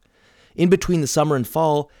tour. In between the summer and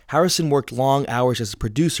fall, Harrison worked long hours as a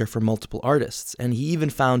producer for multiple artists, and he even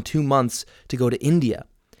found 2 months to go to India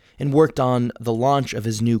and worked on the launch of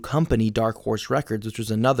his new company, Dark Horse Records, which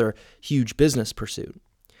was another huge business pursuit.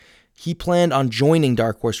 He planned on joining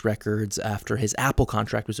Dark Horse Records after his Apple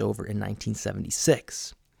contract was over in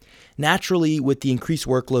 1976. Naturally, with the increased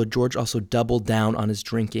workload, George also doubled down on his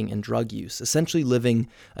drinking and drug use, essentially living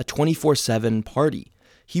a 24/7 party.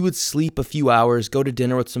 He would sleep a few hours, go to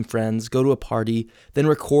dinner with some friends, go to a party, then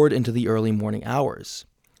record into the early morning hours.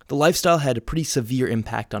 The lifestyle had a pretty severe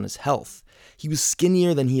impact on his health. He was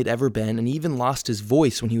skinnier than he had ever been, and he even lost his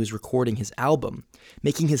voice when he was recording his album,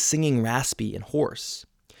 making his singing raspy and hoarse.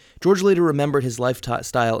 George later remembered his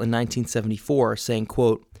lifestyle in 1974, saying,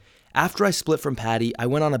 quote, "After I split from Paddy, I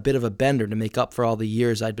went on a bit of a bender to make up for all the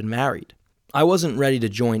years I'd been married. I wasn't ready to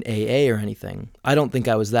join AA or anything. I don't think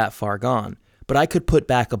I was that far gone, but I could put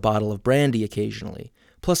back a bottle of brandy occasionally,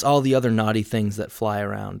 plus all the other naughty things that fly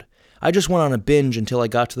around. I just went on a binge until I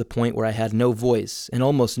got to the point where I had no voice and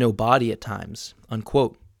almost no body at times,"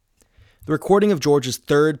 unquote. The recording of George's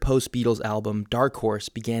third post-Beatles album, Dark Horse,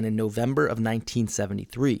 began in November of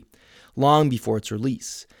 1973, long before its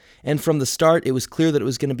release. And from the start, it was clear that it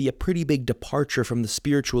was going to be a pretty big departure from the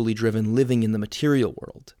spiritually driven living in the material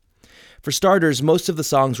world. For starters, most of the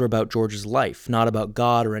songs were about George's life, not about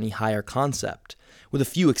God or any higher concept. With a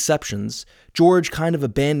few exceptions, George kind of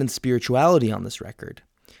abandoned spirituality on this record.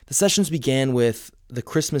 The sessions began with the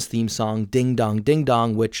Christmas theme song, Ding Dong Ding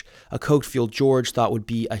Dong, which a coke-fueled George thought would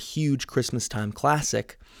be a huge Christmas-time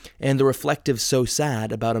classic, and the reflective So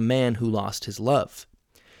Sad about a man who lost his love.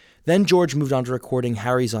 Then George moved on to recording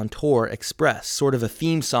Harry's on Tour, Express, sort of a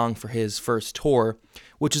theme song for his first tour,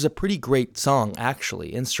 which is a pretty great song,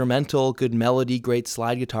 actually. Instrumental, good melody, great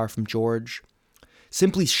slide guitar from George.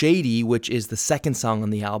 Simply Shady, which is the second song on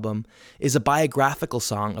the album, is a biographical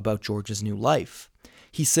song about George's new life.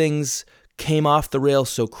 He sings, "Came off the rails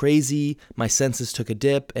so crazy, my senses took a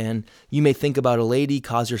dip, and you may think about a lady,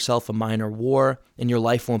 cause yourself a minor war, and your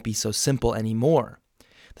life won't be so simple anymore."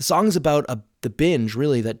 The song's about the binge,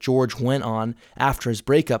 really, that George went on after his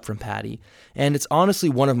breakup from Patty, and it's honestly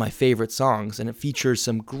one of my favorite songs, and it features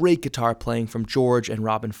some great guitar playing from George and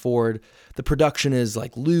Robben Ford. The production is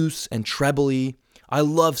like loose and trebly. I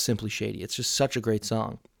love Simply Shady. It's just such a great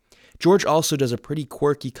song. George also does a pretty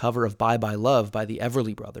quirky cover of Bye Bye Love by the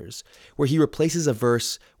Everly Brothers, where he replaces a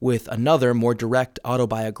verse with another, more direct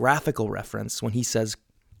autobiographical reference when he says,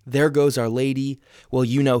 "There goes our lady, well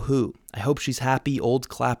you know who, I hope she's happy, old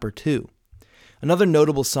Clapper too." Another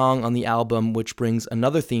notable song on the album which brings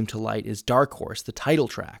another theme to light is Dark Horse, the title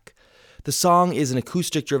track. The song is an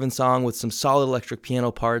acoustic-driven song with some solid electric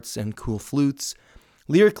piano parts and cool flutes.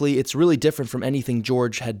 Lyrically, it's really different from anything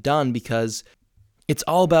George had done because it's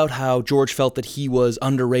all about how George felt that he was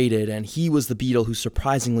underrated and he was the Beatle who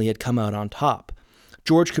surprisingly had come out on top.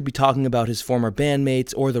 George could be talking about his former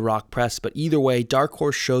bandmates or the rock press, but either way, Dark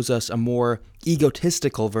Horse shows us a more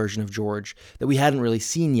egotistical version of George that we hadn't really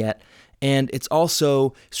seen yet, and it's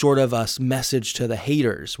also sort of a message to the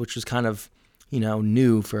haters, which was kind of,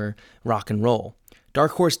 new for rock and roll.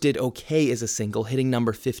 Dark Horse did okay as a single, hitting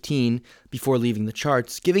number 15 before leaving the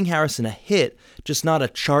charts, giving Harrison a hit, just not a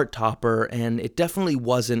chart topper, and it definitely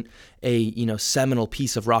wasn't a, seminal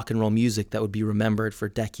piece of rock and roll music that would be remembered for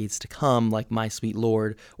decades to come, like My Sweet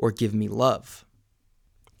Lord or Give Me Love.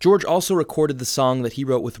 George also recorded the song that he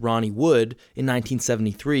wrote with Ronnie Wood in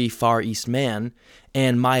 1973, Far East Man,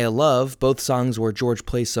 and Maya Love, both songs where George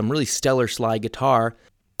plays some really stellar slide guitar.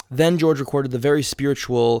 Then George recorded the very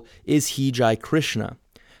spiritual Is He Jai Krishna.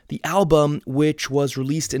 The album, which was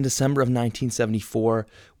released in December of 1974,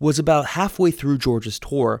 was about halfway through George's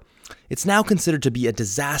tour. It's now considered to be a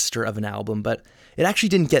disaster of an album, but it actually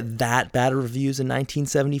didn't get that bad of reviews in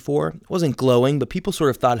 1974. It wasn't glowing, but people sort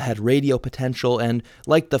of thought it had radio potential and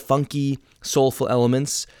liked the funky, soulful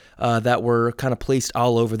elements that were kind of placed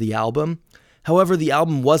all over the album. However, the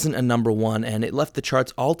album wasn't a number one, and it left the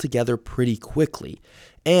charts altogether pretty quickly.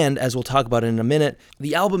 And, as we'll talk about in a minute,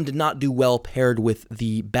 the album did not do well paired with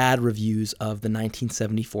the bad reviews of the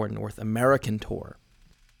 1974 North American tour.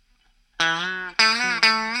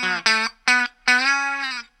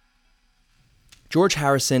 George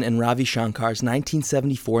Harrison and Ravi Shankar's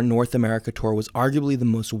 1974 North America tour was arguably the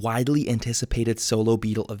most widely anticipated solo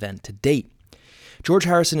Beatle event to date. George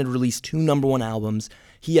Harrison had released 2 number one albums,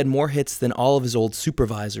 he had more hits than all of his old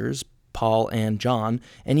supervisors, Paul and John,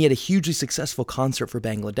 and he had a hugely successful concert for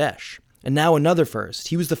Bangladesh. And now another first.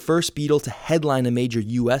 He was the first Beatle to headline a major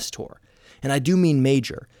US tour. And I do mean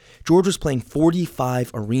major. George was playing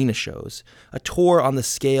 45 arena shows, a tour on the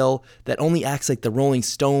scale that only acts like the Rolling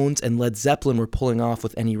Stones and Led Zeppelin were pulling off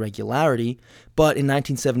with any regularity. But in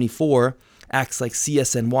 1974, acts like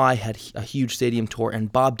CSNY had a huge stadium tour,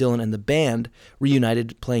 and Bob Dylan and the band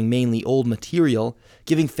reunited playing mainly old material,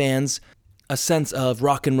 giving fans a sense of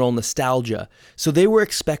rock and roll nostalgia. So they were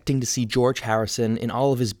expecting to see George Harrison in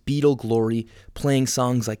all of his Beatle glory, playing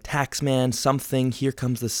songs like Taxman, Something, Here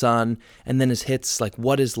Comes the Sun, and then his hits like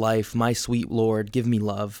What Is Life, My Sweet Lord, Give Me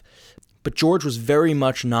Love. But George was very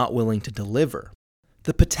much not willing to deliver.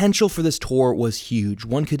 The potential for this tour was huge.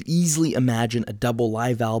 One could easily imagine a double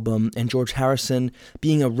live album and George Harrison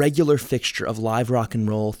being a regular fixture of live rock and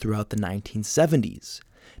roll throughout the 1970s.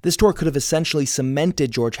 This tour could have essentially cemented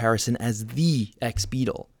George Harrison as the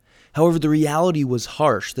ex-Beatle. However, the reality was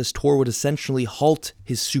harsh. This tour would essentially halt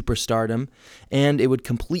his superstardom, and it would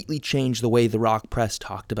completely change the way the rock press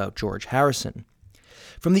talked about George Harrison.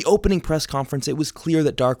 From the opening press conference, it was clear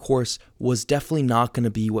that Dark Horse was definitely not going to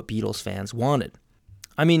be what Beatles fans wanted.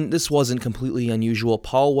 I mean, this wasn't completely unusual.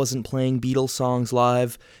 Paul wasn't playing Beatles songs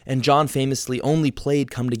live, and John famously only played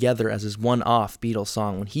Come Together as his one-off Beatles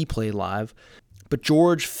song when he played live. But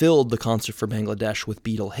George filled the concert for Bangladesh with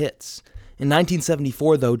Beatle hits. In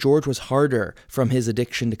 1974, though, George was harder from his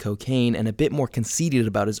addiction to cocaine and a bit more conceited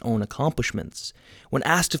about his own accomplishments. When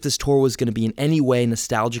asked if this tour was going to be in any way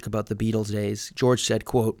nostalgic about the Beatles days, George said,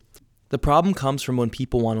 quote, "The problem comes from when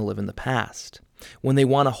people want to live in the past. When they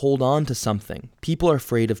want to hold on to something, people are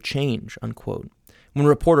afraid of change," unquote. When a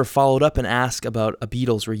reporter followed up and asked about a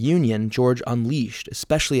Beatles reunion, George unleashed,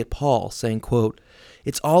 especially at Paul, saying, quote,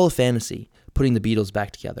 "It's all a fantasy, putting the Beatles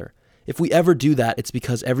back together. If we ever do that, it's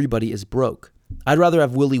because everybody is broke. I'd rather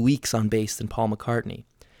have Willie Weeks on bass than Paul McCartney.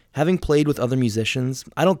 Having played with other musicians,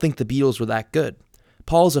 I don't think the Beatles were that good.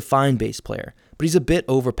 Paul's a fine bass player, but he's a bit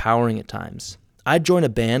overpowering at times. I'd join a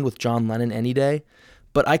band with John Lennon any day,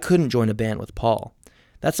 but I couldn't join a band with Paul.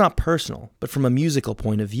 That's not personal, but from a musical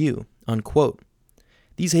point of view, unquote.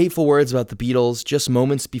 These hateful words about the Beatles just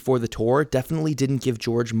moments before the tour definitely didn't give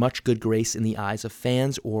George much good grace in the eyes of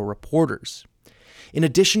fans or reporters. In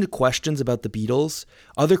addition to questions about the Beatles,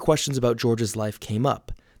 other questions about George's life came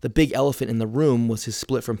up. The big elephant in the room was his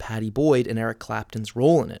split from Pattie Boyd and Eric Clapton's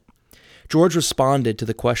role in it. George responded to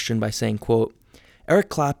the question by saying, quote, "Eric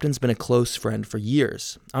Clapton's been a close friend for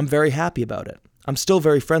years. I'm very happy about it. I'm still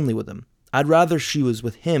very friendly with him. I'd rather she was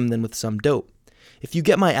with him than with some dope. If you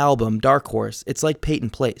get my album, Dark Horse, it's like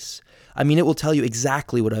Peyton Place. I mean, it will tell you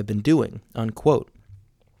exactly what I've been doing," unquote.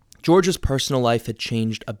 George's personal life had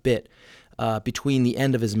changed a bit between the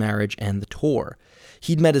end of his marriage and the tour.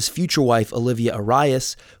 He'd met his future wife, Olivia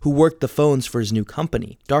Arias, who worked the phones for his new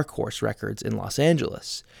company, Dark Horse Records, in Los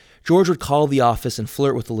Angeles. George would call the office and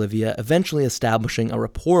flirt with Olivia, eventually establishing a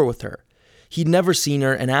rapport with her. He'd never seen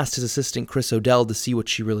her and asked his assistant Chris O'Dell to see what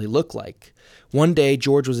she really looked like. One day,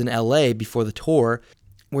 George was in LA before the tour,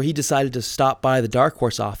 where he decided to stop by the Dark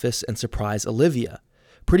Horse office and surprise Olivia.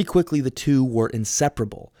 Pretty quickly, the two were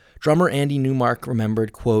inseparable. Drummer Andy Newmark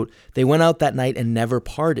remembered, quote, "They went out that night and never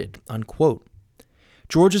parted," unquote.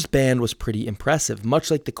 George's band was pretty impressive,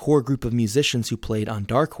 much like the core group of musicians who played on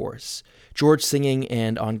Dark Horse. George singing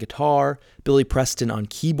and on guitar, Billy Preston on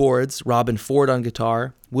keyboards, Robin Ford on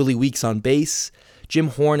guitar, Willie Weeks on bass, Jim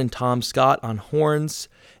Horn and Tom Scott on horns,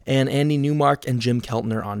 and Andy Newmark and Jim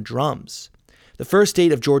Keltner on drums. The first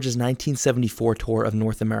date of George's 1974 tour of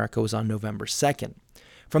North America was on November 2nd.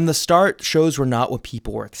 From the start, shows were not what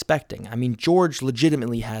people were expecting. I mean, George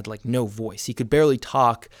legitimately had no voice. He could barely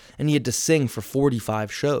talk, and he had to sing for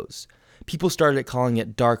 45 shows. People started calling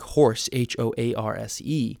it Dark Horse, Horse,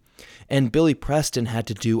 and Billy Preston had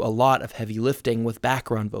to do a lot of heavy lifting with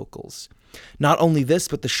background vocals. Not only this,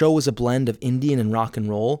 but the show was a blend of Indian and rock and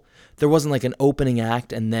roll. There wasn't an opening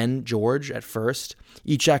act and then George at first.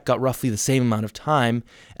 Each act got roughly the same amount of time,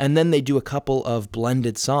 and then they do a couple of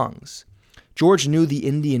blended songs. George knew the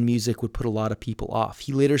Indian music would put a lot of people off.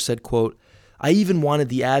 He later said, quote, "I even wanted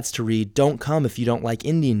the ads to read, 'Don't come if you don't like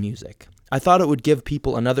Indian music.' I thought it would give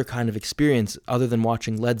people another kind of experience other than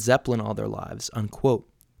watching Led Zeppelin all their lives," unquote.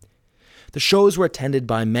 The shows were attended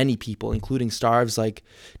by many people, including stars like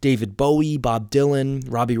David Bowie, Bob Dylan,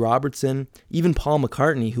 Robbie Robertson. Even Paul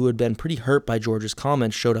McCartney, who had been pretty hurt by George's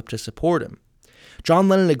comments, showed up to support him. John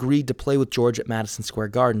Lennon agreed to play with George at Madison Square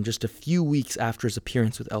Garden just a few weeks after his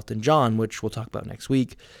appearance with Elton John, which we'll talk about next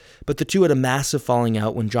week. But the two had a massive falling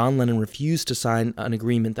out when John Lennon refused to sign an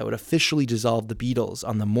agreement that would officially dissolve the Beatles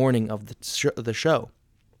on the morning of the show.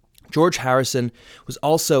 George Harrison was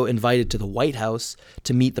also invited to the White House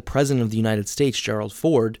to meet the President of the United States, Gerald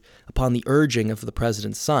Ford, upon the urging of the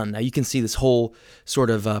president's son. Now, you can see this whole sort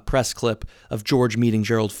of press clip of George meeting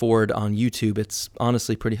Gerald Ford on YouTube. It's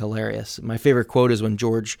honestly pretty hilarious. My favorite quote is when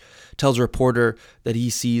George tells a reporter that he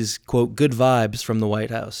sees, quote, "good vibes from the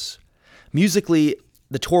White House." Musically,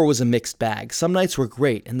 the tour was a mixed bag. Some nights were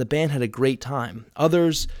great, and the band had a great time.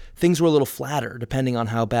 Others, things were a little flatter, depending on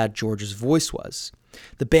how bad George's voice was.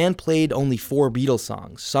 The band played only 4 Beatles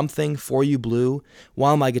songs, Something, For You Blue,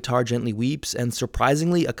 While My Guitar Gently Weeps, and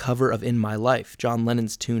surprisingly a cover of In My Life, John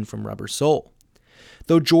Lennon's tune from Rubber Soul.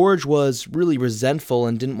 Though George was really resentful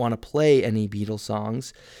and didn't want to play any Beatles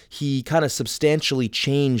songs, he kind of substantially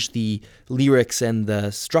changed the lyrics and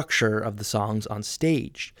the structure of the songs on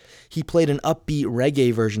stage. He played an upbeat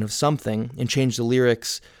reggae version of Something and changed the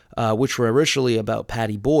lyrics, which were originally about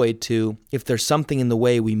Pattie Boyd, to "If there's something in the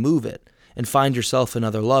way, we move it, and find yourself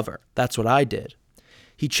another lover. That's what I did."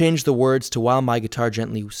 He changed the words to While My Guitar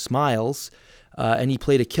Gently Smiles, and he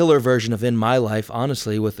played a killer version of In My Life,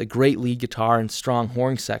 honestly, with a great lead guitar and strong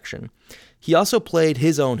horn section. He also played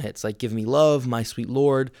his own hits like Give Me Love, My Sweet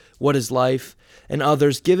Lord, What Is Life, and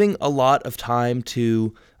others, giving a lot of time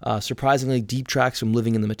to surprisingly deep tracks from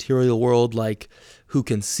Living in the Material World like Who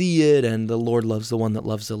Can See It and The Lord Loves the One That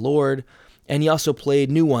Loves the Lord. And he also played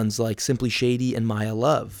new ones like Simply Shady and Maya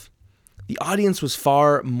Love. The audience was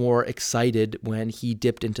far more excited when he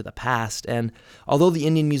dipped into the past, and although the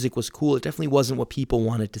Indian music was cool, it definitely wasn't what people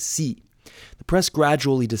wanted to see. The press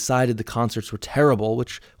gradually decided the concerts were terrible,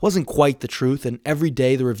 which wasn't quite the truth, and every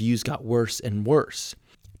day the reviews got worse and worse.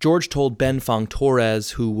 George told Ben Fong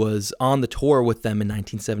Torres, who was on the tour with them in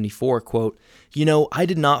 1974, quote, "You know, I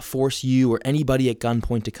did not force you or anybody at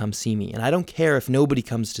gunpoint to come see me, and I don't care if nobody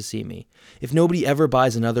comes to see me. If nobody ever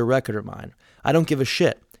buys another record of mine, I don't give a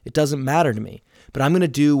shit. It doesn't matter to me, but I'm going to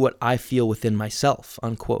do what I feel within myself,"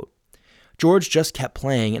 unquote. George just kept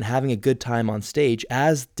playing and having a good time on stage,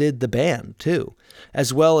 as did the band, too.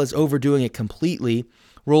 As well as overdoing it completely,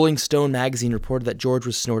 Rolling Stone magazine reported that George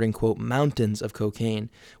was snorting, quote, mountains of cocaine,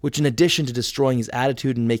 which in addition to destroying his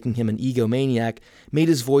attitude and making him an egomaniac, made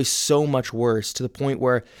his voice so much worse to the point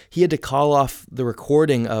where he had to call off the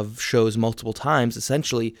recording of shows multiple times,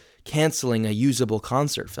 essentially canceling a usable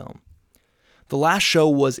concert film. The last show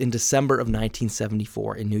was in December of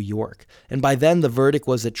 1974 in New York, and by then the verdict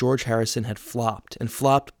was that George Harrison had flopped, and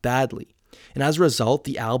flopped badly. And as a result,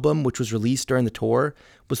 the album, which was released during the tour,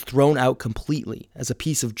 was thrown out completely as a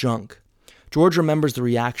piece of junk. George remembers the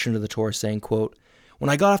reaction to the tour saying, quote, "When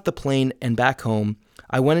I got off the plane and back home,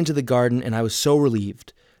 I went into the garden and I was so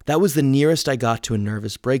relieved. That was the nearest I got to a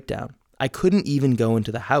nervous breakdown. I couldn't even go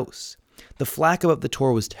into the house. The flack about the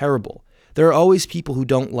tour was terrible. There are always people who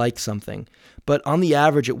don't like something, but on the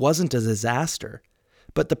average it wasn't a disaster.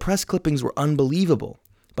 But the press clippings were unbelievable.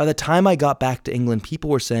 By the time I got back to England, people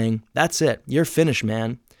were saying, 'That's it, you're finished,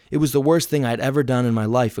 man.' It was the worst thing I'd ever done in my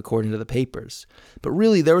life, according to the papers. But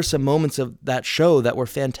really, there were some moments of that show that were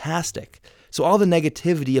fantastic. So all the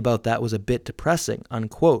negativity about that was a bit depressing,"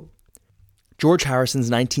 unquote. George Harrison's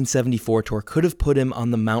 1974 tour could have put him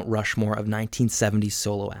on the Mount Rushmore of 1970s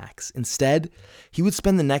solo acts. Instead, he would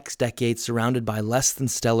spend the next decade surrounded by less than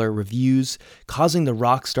stellar reviews, causing the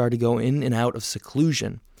rock star to go in and out of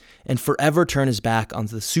seclusion, and forever turn his back on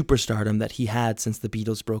the superstardom that he had since the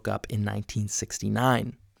Beatles broke up in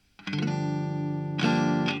 1969.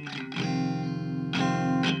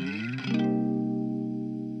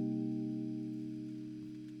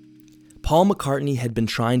 Paul McCartney had been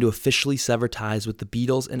trying to officially sever ties with the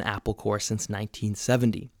Beatles and Apple Corps since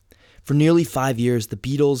 1970. For nearly 5 years, the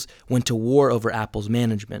Beatles went to war over Apple's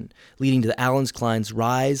management, leading to the Alan Klein's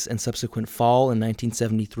rise and subsequent fall in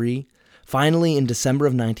 1973. Finally, in December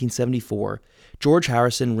of 1974, George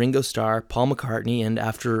Harrison, Ringo Starr, Paul McCartney, and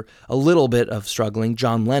after a little bit of struggling,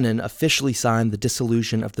 John Lennon officially signed the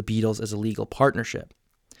dissolution of the Beatles as a legal partnership.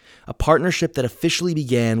 A partnership that officially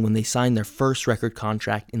began when they signed their first record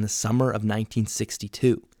contract in the summer of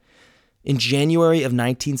 1962. In January of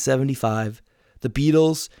 1975, the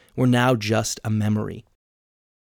Beatles were now just a memory.